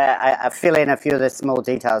in and fill in a few of the small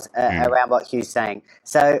details around what Hugh's saying.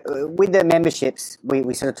 So with the memberships,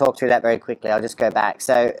 we sort of talked through that very quickly. I'll just go back.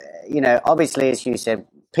 So, obviously, as Hugh said,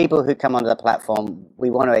 people who come onto the platform, we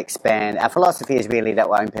want to expand. Our philosophy is really that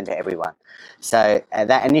we're open to everyone. So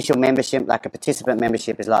that initial membership, like a participant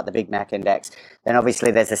membership, is like the Big Mac Index. Then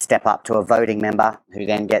obviously there's a step up to a voting member who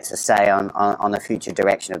then gets a say on the future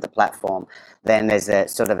direction of the platform. Then there's a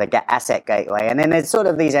sort of asset gateway. And then there's sort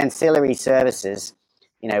of these ancillary services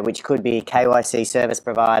which could be KYC service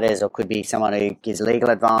providers, or could be someone who gives legal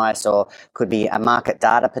advice, or could be a market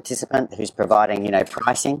data participant who's providing,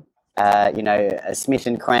 pricing. A Smith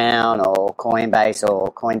and Crown or Coinbase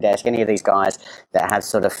or CoinDesk, any of these guys that have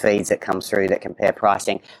sort of feeds that come through that compare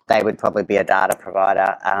pricing, they would probably be a data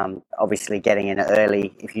provider. Obviously, getting in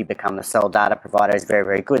early, if you become the sole data provider, is very,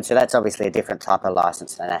 very good. So that's obviously a different type of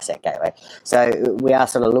license than an asset gateway. So we are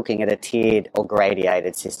sort of looking at a tiered or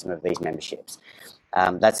gradated system of these memberships.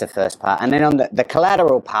 That's the first part. And then on the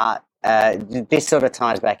collateral part, this sort of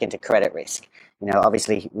ties back into credit risk.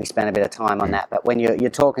 Obviously we spent a bit of time on that, but when you're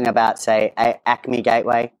talking about, say, Acme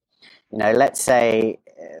Gateway, let's say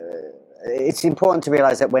it's important to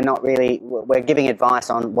realize that we're giving advice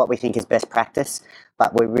on what we think is best practice,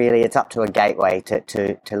 but it's up to a gateway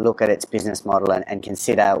to look at its business model and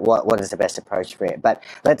consider what is the best approach for it. But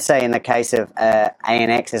let's say in the case of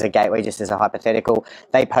ANX as a gateway, just as a hypothetical,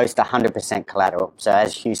 they post 100% collateral. So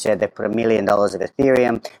as Hugh said, they put $1 million of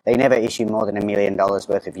Ethereum. They never issue more than $1 million worth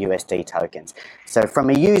of USD tokens. So from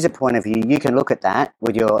a user point of view, you can look at that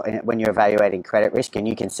when you're evaluating credit risk, and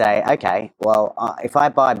you can say, okay, well, if I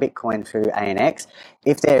buy Bitcoin through ANX,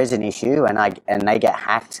 if there is an issue and they get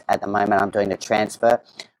hacked at the moment I'm doing the transfer,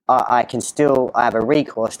 I have a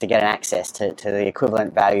recourse to get an access to the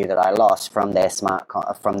equivalent value that I lost from their smart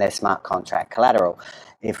contract collateral.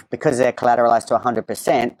 Because they're collateralized to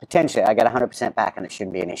 100%, potentially I get 100% back, and it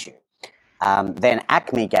shouldn't be an issue. Then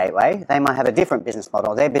Acme Gateway, they might have a different business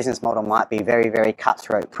model. Their business model might be very, very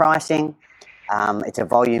cutthroat pricing. It's a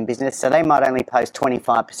volume business, so they might only post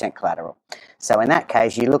 25% collateral. So in that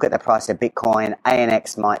case, you look at the price of Bitcoin,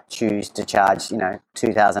 ANX might choose to charge,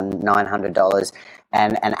 $2,900,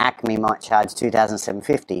 and Acme might charge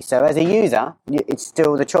 $2,750. So as a user, it's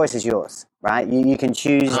still, the choice is yours, right? You can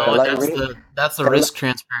choose the low risk. That's the risk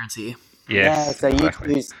transparency. Yes, so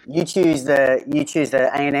exactly. you choose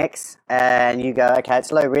the ANX, and you go, okay,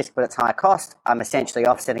 it's low risk, but it's high cost. I'm essentially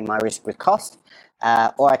offsetting my risk with cost.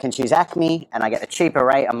 Or I can choose Acme and I get a cheaper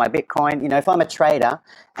rate on my Bitcoin. If I'm a trader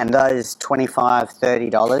and those $25,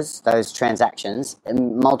 $30, those transactions,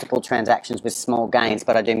 multiple transactions with small gains,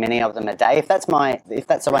 but I do many of them a day, if that's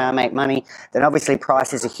the way I make money, then obviously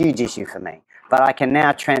price is a huge issue for me. But I can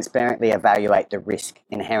now transparently evaluate the risk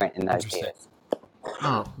inherent in those deals.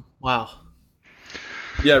 Oh, wow.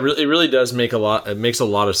 Yeah, it really does make it makes a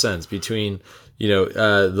lot of sense between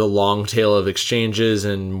the long tail of exchanges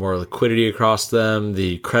and more liquidity across them,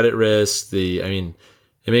 the credit risk,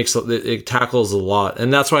 it tackles a lot.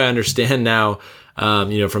 And that's why I understand now,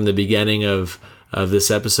 from the beginning of this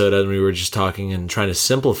episode, and we were just talking and trying to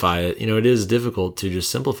simplify it, it is difficult to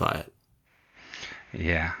just simplify it.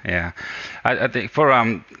 Yeah. I think for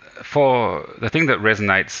the thing that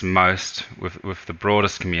resonates most with the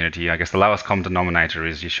broadest community, I guess the lowest common denominator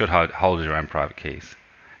is you should hold your own private keys.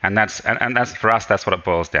 And that's for us, that's what it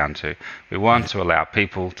boils down to. We want to allow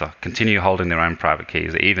people to continue holding their own private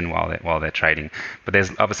keys even while they're trading. But there's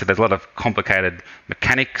a lot of complicated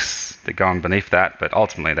mechanics that go on beneath that, but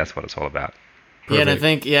ultimately that's what it's all about.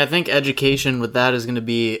 Perfect. Yeah, and I think education with that is going to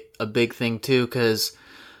be a big thing too, because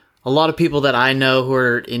a lot of people that I know who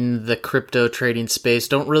are in the crypto trading space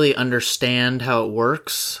don't really understand how it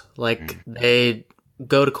works. They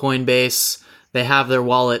go to Coinbase, they have their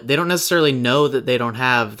wallet. They don't necessarily know that they don't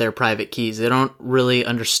have their private keys. They don't really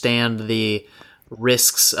understand the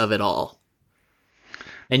risks of it all.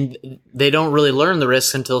 And they don't really learn the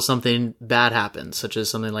risks until something bad happens, such as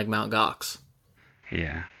something like Mt. Gox.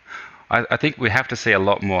 Yeah. I think we have to see a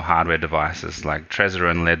lot more hardware devices like Trezor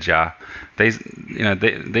and Ledger.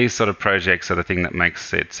 These sort of projects are the thing that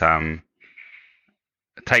makes it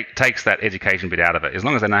takes that education bit out of it. As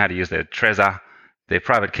long as they know how to use their Trezor, their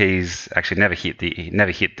private keys actually never hit the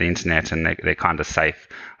internet, and they're kind of safe.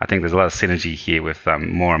 I think there's a lot of synergy here with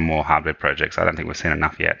more and more hardware projects. I don't think we've seen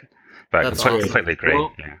enough yet, but completely agree.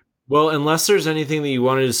 Well, unless there's anything that you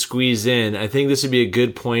wanted to squeeze in, I think this would be a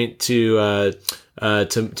good point to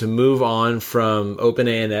move on from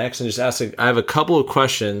OpenANX and just ask. I have a couple of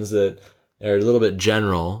questions that are a little bit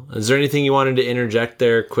general. Is there anything you wanted to interject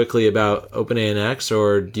there quickly about OpenANX,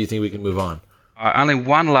 or do you think we can move on? Only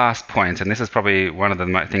one last point, and this is probably one of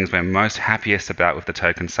the things we're most happiest about with the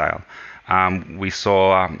token sale. We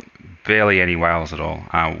saw barely any whales at all.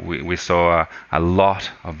 We saw a lot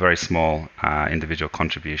of very small individual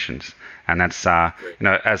contributions, and that's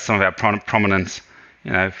as some of our prominent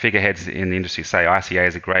figureheads in the industry say, ICA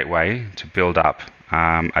is a great way to build up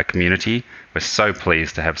a community. We're so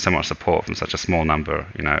pleased to have so much support from such a small number,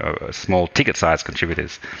 small ticket size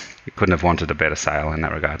contributors. We couldn't have wanted a better sale in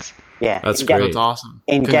that regards. Yeah, that's great. That's awesome.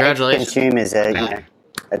 Engaged consumers are,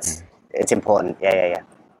 it's important. Yeah.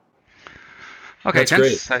 Okay, That's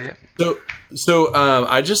gents. great. Yeah. So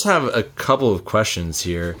I just have a couple of questions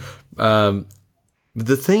here.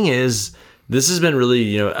 The thing is, this has been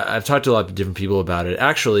really, I've talked to a lot of different people about it.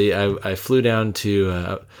 Actually, I flew down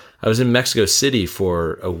to, I was in Mexico City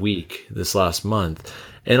for a week this last month.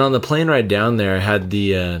 And on the plane ride down there, I had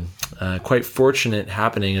the quite fortunate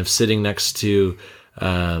happening of sitting next to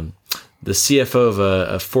the CFO of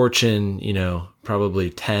a Fortune, probably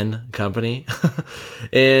 10 company.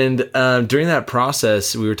 And during that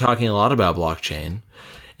process, we were talking a lot about blockchain.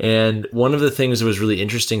 And one of the things that was really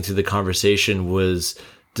interesting through the conversation was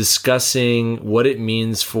discussing what it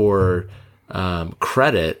means for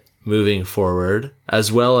credit moving forward,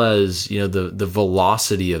 as well as the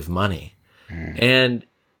velocity of money. And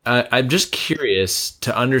I'm just curious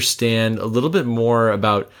to understand a little bit more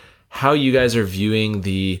about how you guys are viewing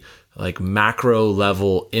the macro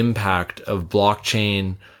level impact of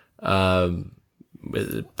blockchain,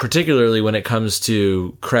 particularly when it comes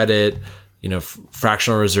to credit,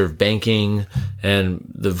 fractional reserve banking,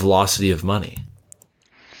 and the velocity of money.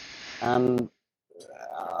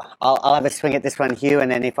 I'll have a swing at this one, Hugh,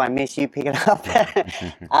 and then if I miss, you pick it up.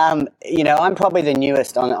 I'm probably the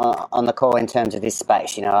newest on the call in terms of this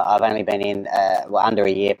space. I've only been in under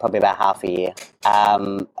a year, probably about half a year.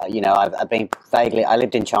 I've been vaguely. I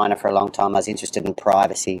lived in China for a long time. I was interested in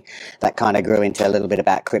privacy. That kind of grew into a little bit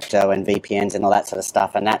about crypto and VPNs and all that sort of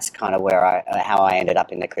stuff, and that's kind of how I ended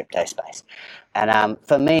up in the crypto space. And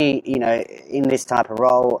for me, in this type of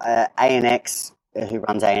role, ANX, who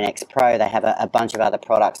runs ANX Pro, they have a bunch of other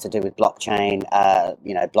products to do with blockchain,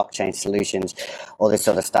 blockchain solutions, all this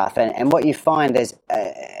sort of stuff. And what you find, there's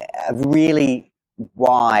a really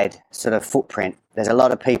wide sort of footprint. There's a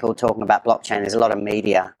lot of people talking about blockchain. There's a lot of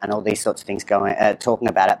media and all these sorts of things talking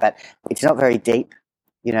about it, but it's not very deep.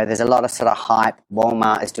 There's a lot of sort of hype.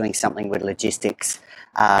 Walmart is doing something with logistics,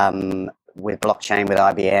 with blockchain, with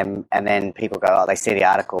IBM, and then people go, oh, they see the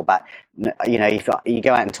article. But, if you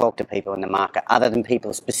go out and talk to people in the market, other than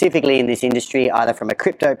people specifically in this industry, either from a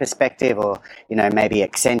crypto perspective or, maybe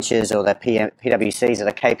Accentures or the PwCs or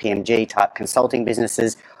the KPMG type consulting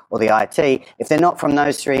businesses or the IT, if they're not from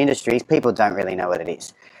those three industries, people don't really know what it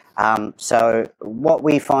is. So what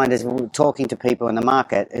we find is talking to people in the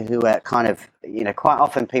market who are kind of, quite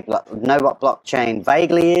often people know what blockchain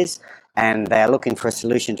vaguely is, and they are looking for a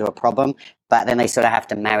solution to a problem, but then they sort of have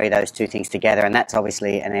to marry those two things together, and that's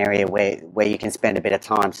obviously an area where you can spend a bit of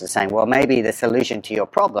time saying, well, maybe the solution to your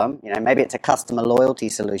problem, maybe it's a customer loyalty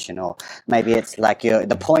solution, or maybe it's like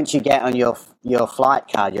the points you get on your flight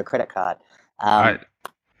card, your credit card.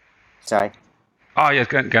 Sorry. Oh, yeah, I was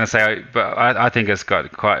going to say, but I think it's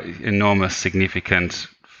got quite enormous, significant,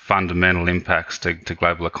 fundamental impacts to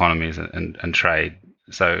global economies and trade.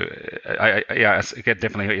 So, I get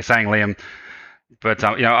definitely what you're saying, Liam. But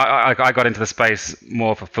I got into the space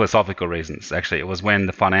more for philosophical reasons. Actually, it was when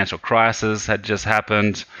the financial crisis had just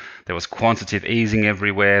happened. There was quantitative easing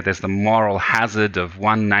everywhere. There's the moral hazard of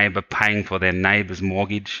one neighbor paying for their neighbor's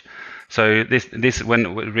mortgage. So this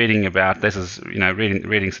when reading about this is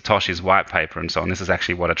reading Satoshi's white paper and so on. This is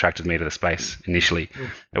actually what attracted me to the space initially.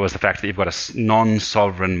 It was the fact that you've got a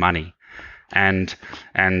non-sovereign money. And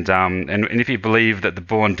if you believe that the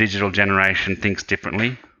born digital generation thinks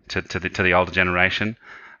differently to the older generation,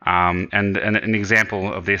 and an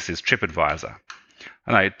example of this is TripAdvisor.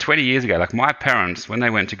 I know 20 years ago, like my parents, when they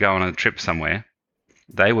went to go on a trip somewhere,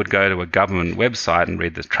 they would go to a government website and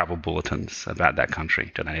read the travel bulletins about that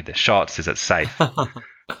country. Do they need their shots? Is it safe?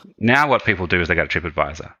 Now what people do is they go to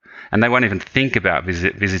TripAdvisor, and they won't even think about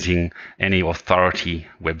visiting any authority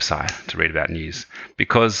website to read about news,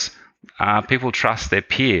 because people trust their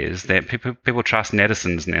peers. People trust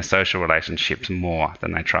netizens and their social relationships more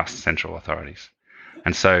than they trust central authorities.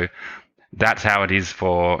 And so that's how it is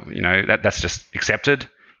for, that's just accepted.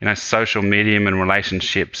 Social medium and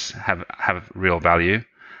relationships have real value,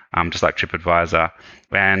 just like TripAdvisor,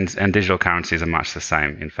 and digital currencies are much the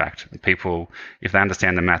same. In fact, people, if they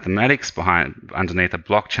understand the mathematics underneath a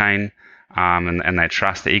blockchain, and they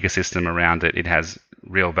trust the ecosystem around it, it has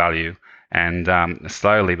real value. And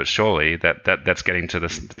slowly but surely, that's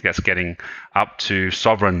getting up to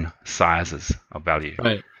sovereign sizes of value.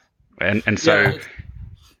 Right. And so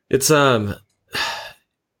it's all.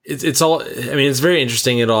 I mean, it's very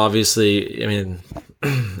interesting. It'll obviously. I mean,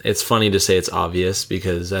 it's funny to say it's obvious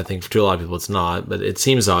because I think to a lot of people it's not, but it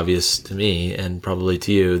seems obvious to me and probably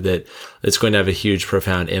to you that it's going to have a huge,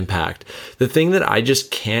 profound impact. The thing that I just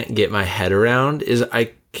can't get my head around is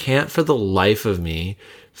I can't for the life of me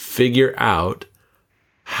figure out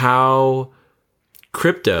how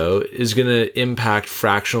crypto is going to impact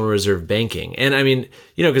fractional reserve banking. And I mean,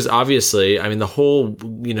 because obviously, I mean, the whole,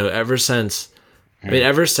 ever since I mean,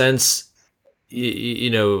 ever since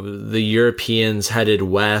the Europeans headed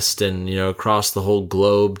west and, across the whole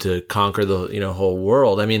globe to conquer the, whole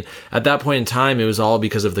world. I mean, at that point in time, it was all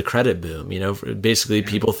because of the credit boom, basically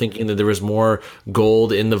people thinking that there was more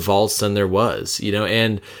gold in the vaults than there was,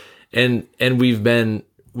 and we've been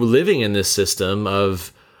living in this system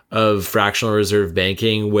of fractional reserve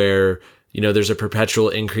banking where, there's a perpetual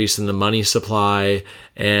increase in the money supply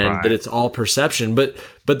and that it's all perception. But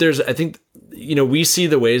there's, I think, we see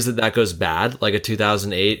the ways that goes bad, like a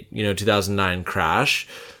 2008, 2009 crash,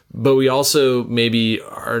 but we also maybe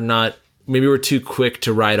we're too quick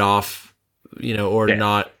to write off, or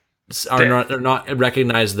not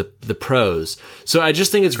recognize the pros. So I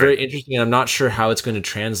just think it's very interesting. And I'm not sure how it's going to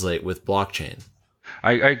translate with blockchain.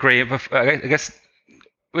 I agree. I guess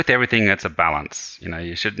with everything, it's a balance.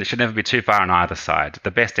 You should never be too far on either side.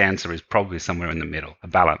 The best answer is probably somewhere in the middle, a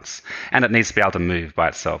balance. And it needs to be able to move by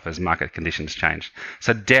itself as market conditions change.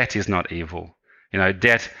 So debt is not evil.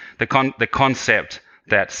 Debt, the concept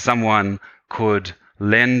that someone could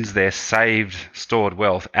lend their saved, stored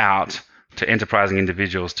wealth out to enterprising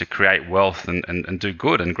individuals to create wealth and do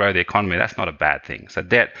good and grow the economy, that's not a bad thing. So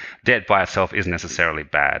debt by itself isn't necessarily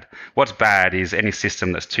bad. What's bad is any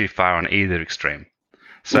system that's too far on either extreme.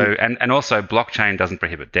 So and also blockchain doesn't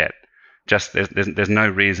prohibit debt. Just there's no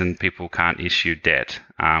reason people can't issue debt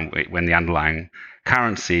when the underlying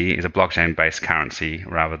currency is a blockchain-based currency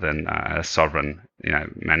rather than a sovereign,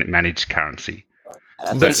 managed currency.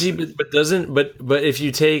 But if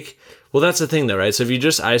you take, well, that's the thing though, right? So if you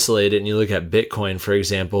just isolate it and you look at Bitcoin, for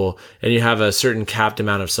example, and you have a certain capped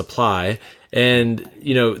amount of supply, and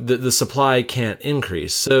the supply can't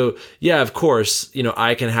increase. So yeah, of course,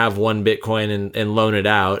 I can have one Bitcoin and loan it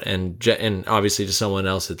out, and obviously to someone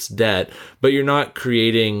else it's debt, but you're not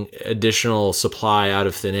creating additional supply out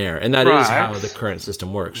of thin air, and that is how the current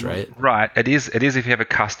system works, right? Right. It is if you have a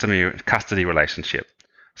custody relationship.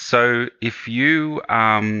 So if you're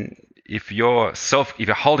holding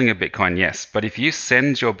a Bitcoin, yes, but if you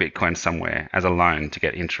send your Bitcoin somewhere as a loan to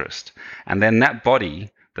get interest, and then that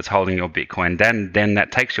body that's holding your Bitcoin, then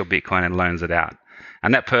that takes your Bitcoin and loans it out,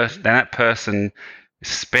 and that person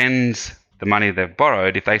spends the money they've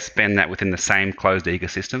borrowed. If they spend that within the same closed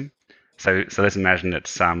ecosystem, so let's imagine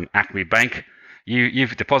it's Acme Bank. You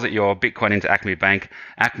deposit your Bitcoin into Acme Bank.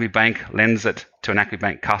 Acme Bank lends it to an Acme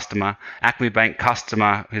Bank customer. Acme Bank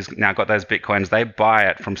customer who's now got those Bitcoins, they buy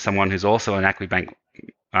it from someone who's also an Acme Bank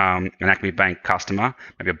customer,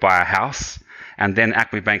 maybe buy a house, and then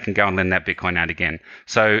Acme Bank can go and lend that Bitcoin out again.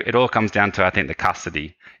 So it all comes down to, I think, the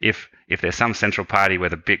custody. If there's some central party where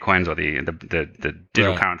the Bitcoins or the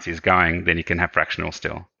digital currency is going, then you can have fractional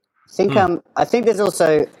still. I think there's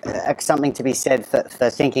also something to be said for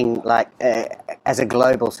thinking like as a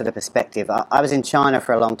global sort of perspective. I was in China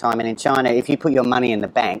for a long time, and in China, if you put your money in the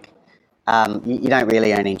bank, you don't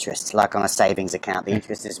really earn interest, like on a savings account. The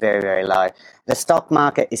interest is very, very low. The stock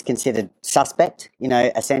market is considered suspect.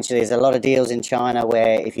 Essentially, there's a lot of deals in China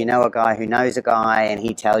where if you know a guy who knows a guy and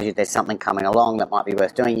he tells you there's something coming along that might be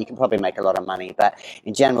worth doing, you can probably make a lot of money. But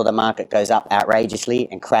in general, the market goes up outrageously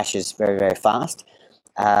and crashes very, very fast.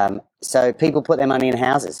 So people put their money in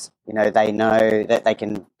houses. They know that they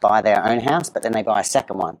can buy their own house, but then they buy a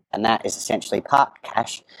second one, and that is essentially parked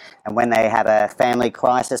cash. And when they have a family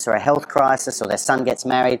crisis or a health crisis or their son gets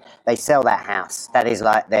married, they sell that house. That is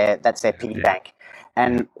like that's their piggy bank.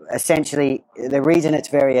 And essentially, the reason it's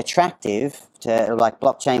very attractive to like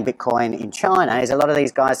blockchain Bitcoin in China is a lot of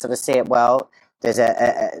these guys sort of see it, well, there's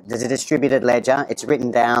a distributed ledger. It's written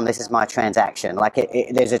down. This is my transaction. Like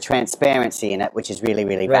there's a transparency in it, which is really,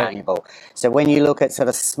 really valuable. So when you look at sort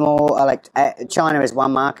of small, China is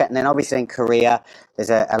one market, and then obviously in Korea there's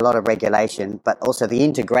a lot of regulation, but also the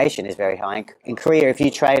integration is very high. In Korea, if you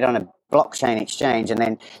trade on a blockchain exchange and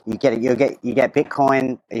then you get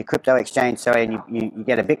Bitcoin, your crypto exchange, and you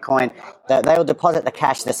get a Bitcoin, they'll deposit the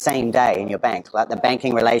cash the same day in your bank. Like the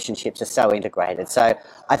banking relationships are so integrated. So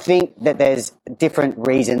I think that there's different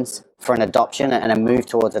reasons for an adoption and a move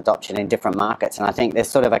towards adoption in different markets. And I think there's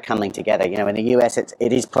sort of a coming together. In the US, it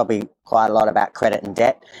is probably quite a lot about credit and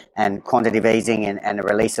debt and quantitative easing and the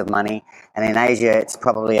release of money. And in Asia, it's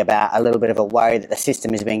probably about a little bit of a worry that the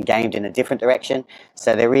system is being gamed in a different direction.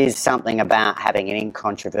 So there is something about having an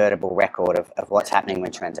incontrovertible record of what's happening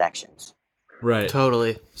with transactions. Right.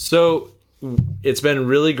 Totally. So it's been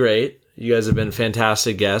really great. You guys have been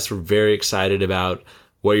fantastic guests. We're very excited about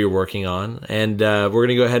what you're working on. And we're going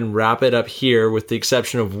to go ahead and wrap it up here with the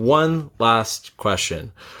exception of one last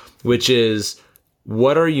question, which is,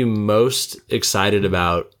 what are you most excited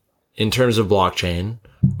about in terms of blockchain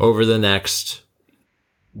over the next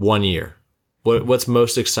 1 year? What's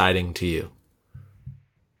most exciting to you?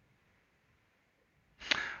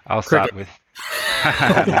 I'll start with. No.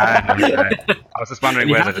 I was just wondering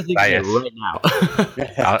whether to say it right now.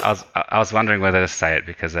 I was wondering whether to say it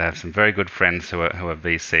because I have some very good friends who are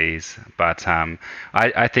VCs. But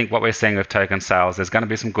I think what we're seeing with token sales, there's going to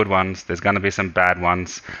be some good ones, there's going to be some bad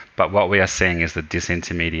ones. But what we are seeing is the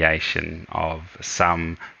disintermediation of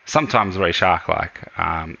sometimes very shark-like,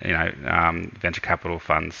 venture capital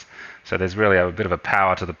funds. So there's really a bit of a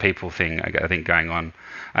power to the people thing, I think, going on.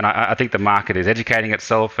 And I think the market is educating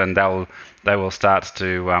itself, and they will start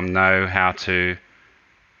to know how to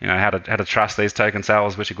trust these token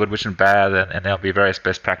sales, which are good, which are bad, and there'll be various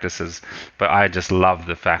best practices. But I just love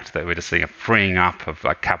the fact that we're just seeing a freeing up of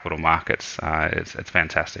like capital markets. It's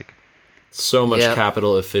fantastic. So much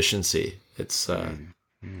capital efficiency. It's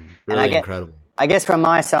really incredible. I guess from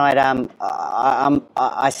my side,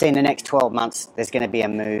 I see in the next 12 months there's going to be a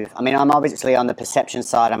move. I mean, I'm obviously on the perception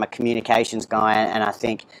side. I'm a communications guy, and I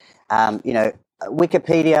think,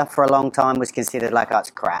 Wikipedia for a long time was considered like, oh, it's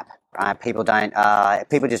crap, right? People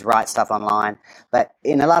just write stuff online. But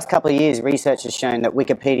in the last couple of years, research has shown that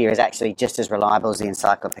Wikipedia is actually just as reliable as the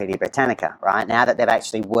Encyclopedia Britannica, right? Now that they've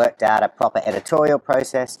actually worked out a proper editorial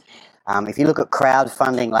process. If you look at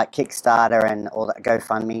crowdfunding like Kickstarter and all that,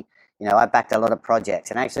 GoFundMe, I backed a lot of projects,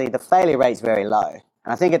 and actually the failure rate's very low.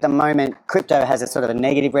 And I think at the moment, crypto has a sort of a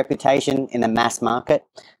negative reputation in the mass market,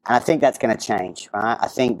 and I think that's going to change, right? I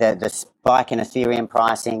think that the spike in Ethereum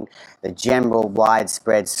pricing, the general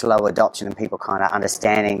widespread slow adoption and people kind of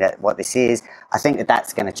understanding that what this is, I think that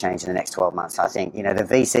that's going to change in the next 12 months. I think, the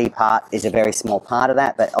VC part is a very small part of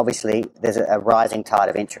that, but obviously there's a rising tide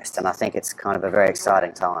of interest, and I think it's kind of a very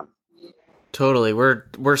exciting time. Totally.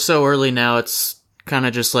 We're so early now, it's kind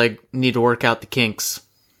of just like need to work out the kinks.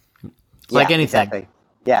 Like anything. Exactly.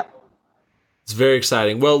 Yeah. It's very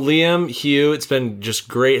exciting. Well, Liam, Hugh, it's been just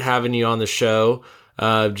great having you on the show.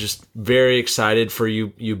 Just very excited for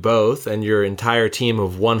you both and your entire team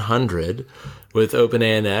of 100 with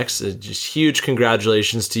OpenANX. Just huge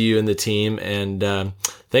congratulations to you and the team. And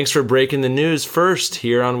thanks for breaking the news first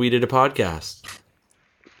here on We Did a Podcast.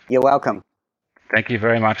 You're welcome. Thank you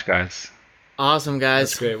very much, guys. Awesome,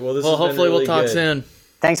 guys. That's great. Well, hopefully we'll talk soon.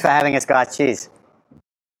 Thanks for having us, guys. Cheers.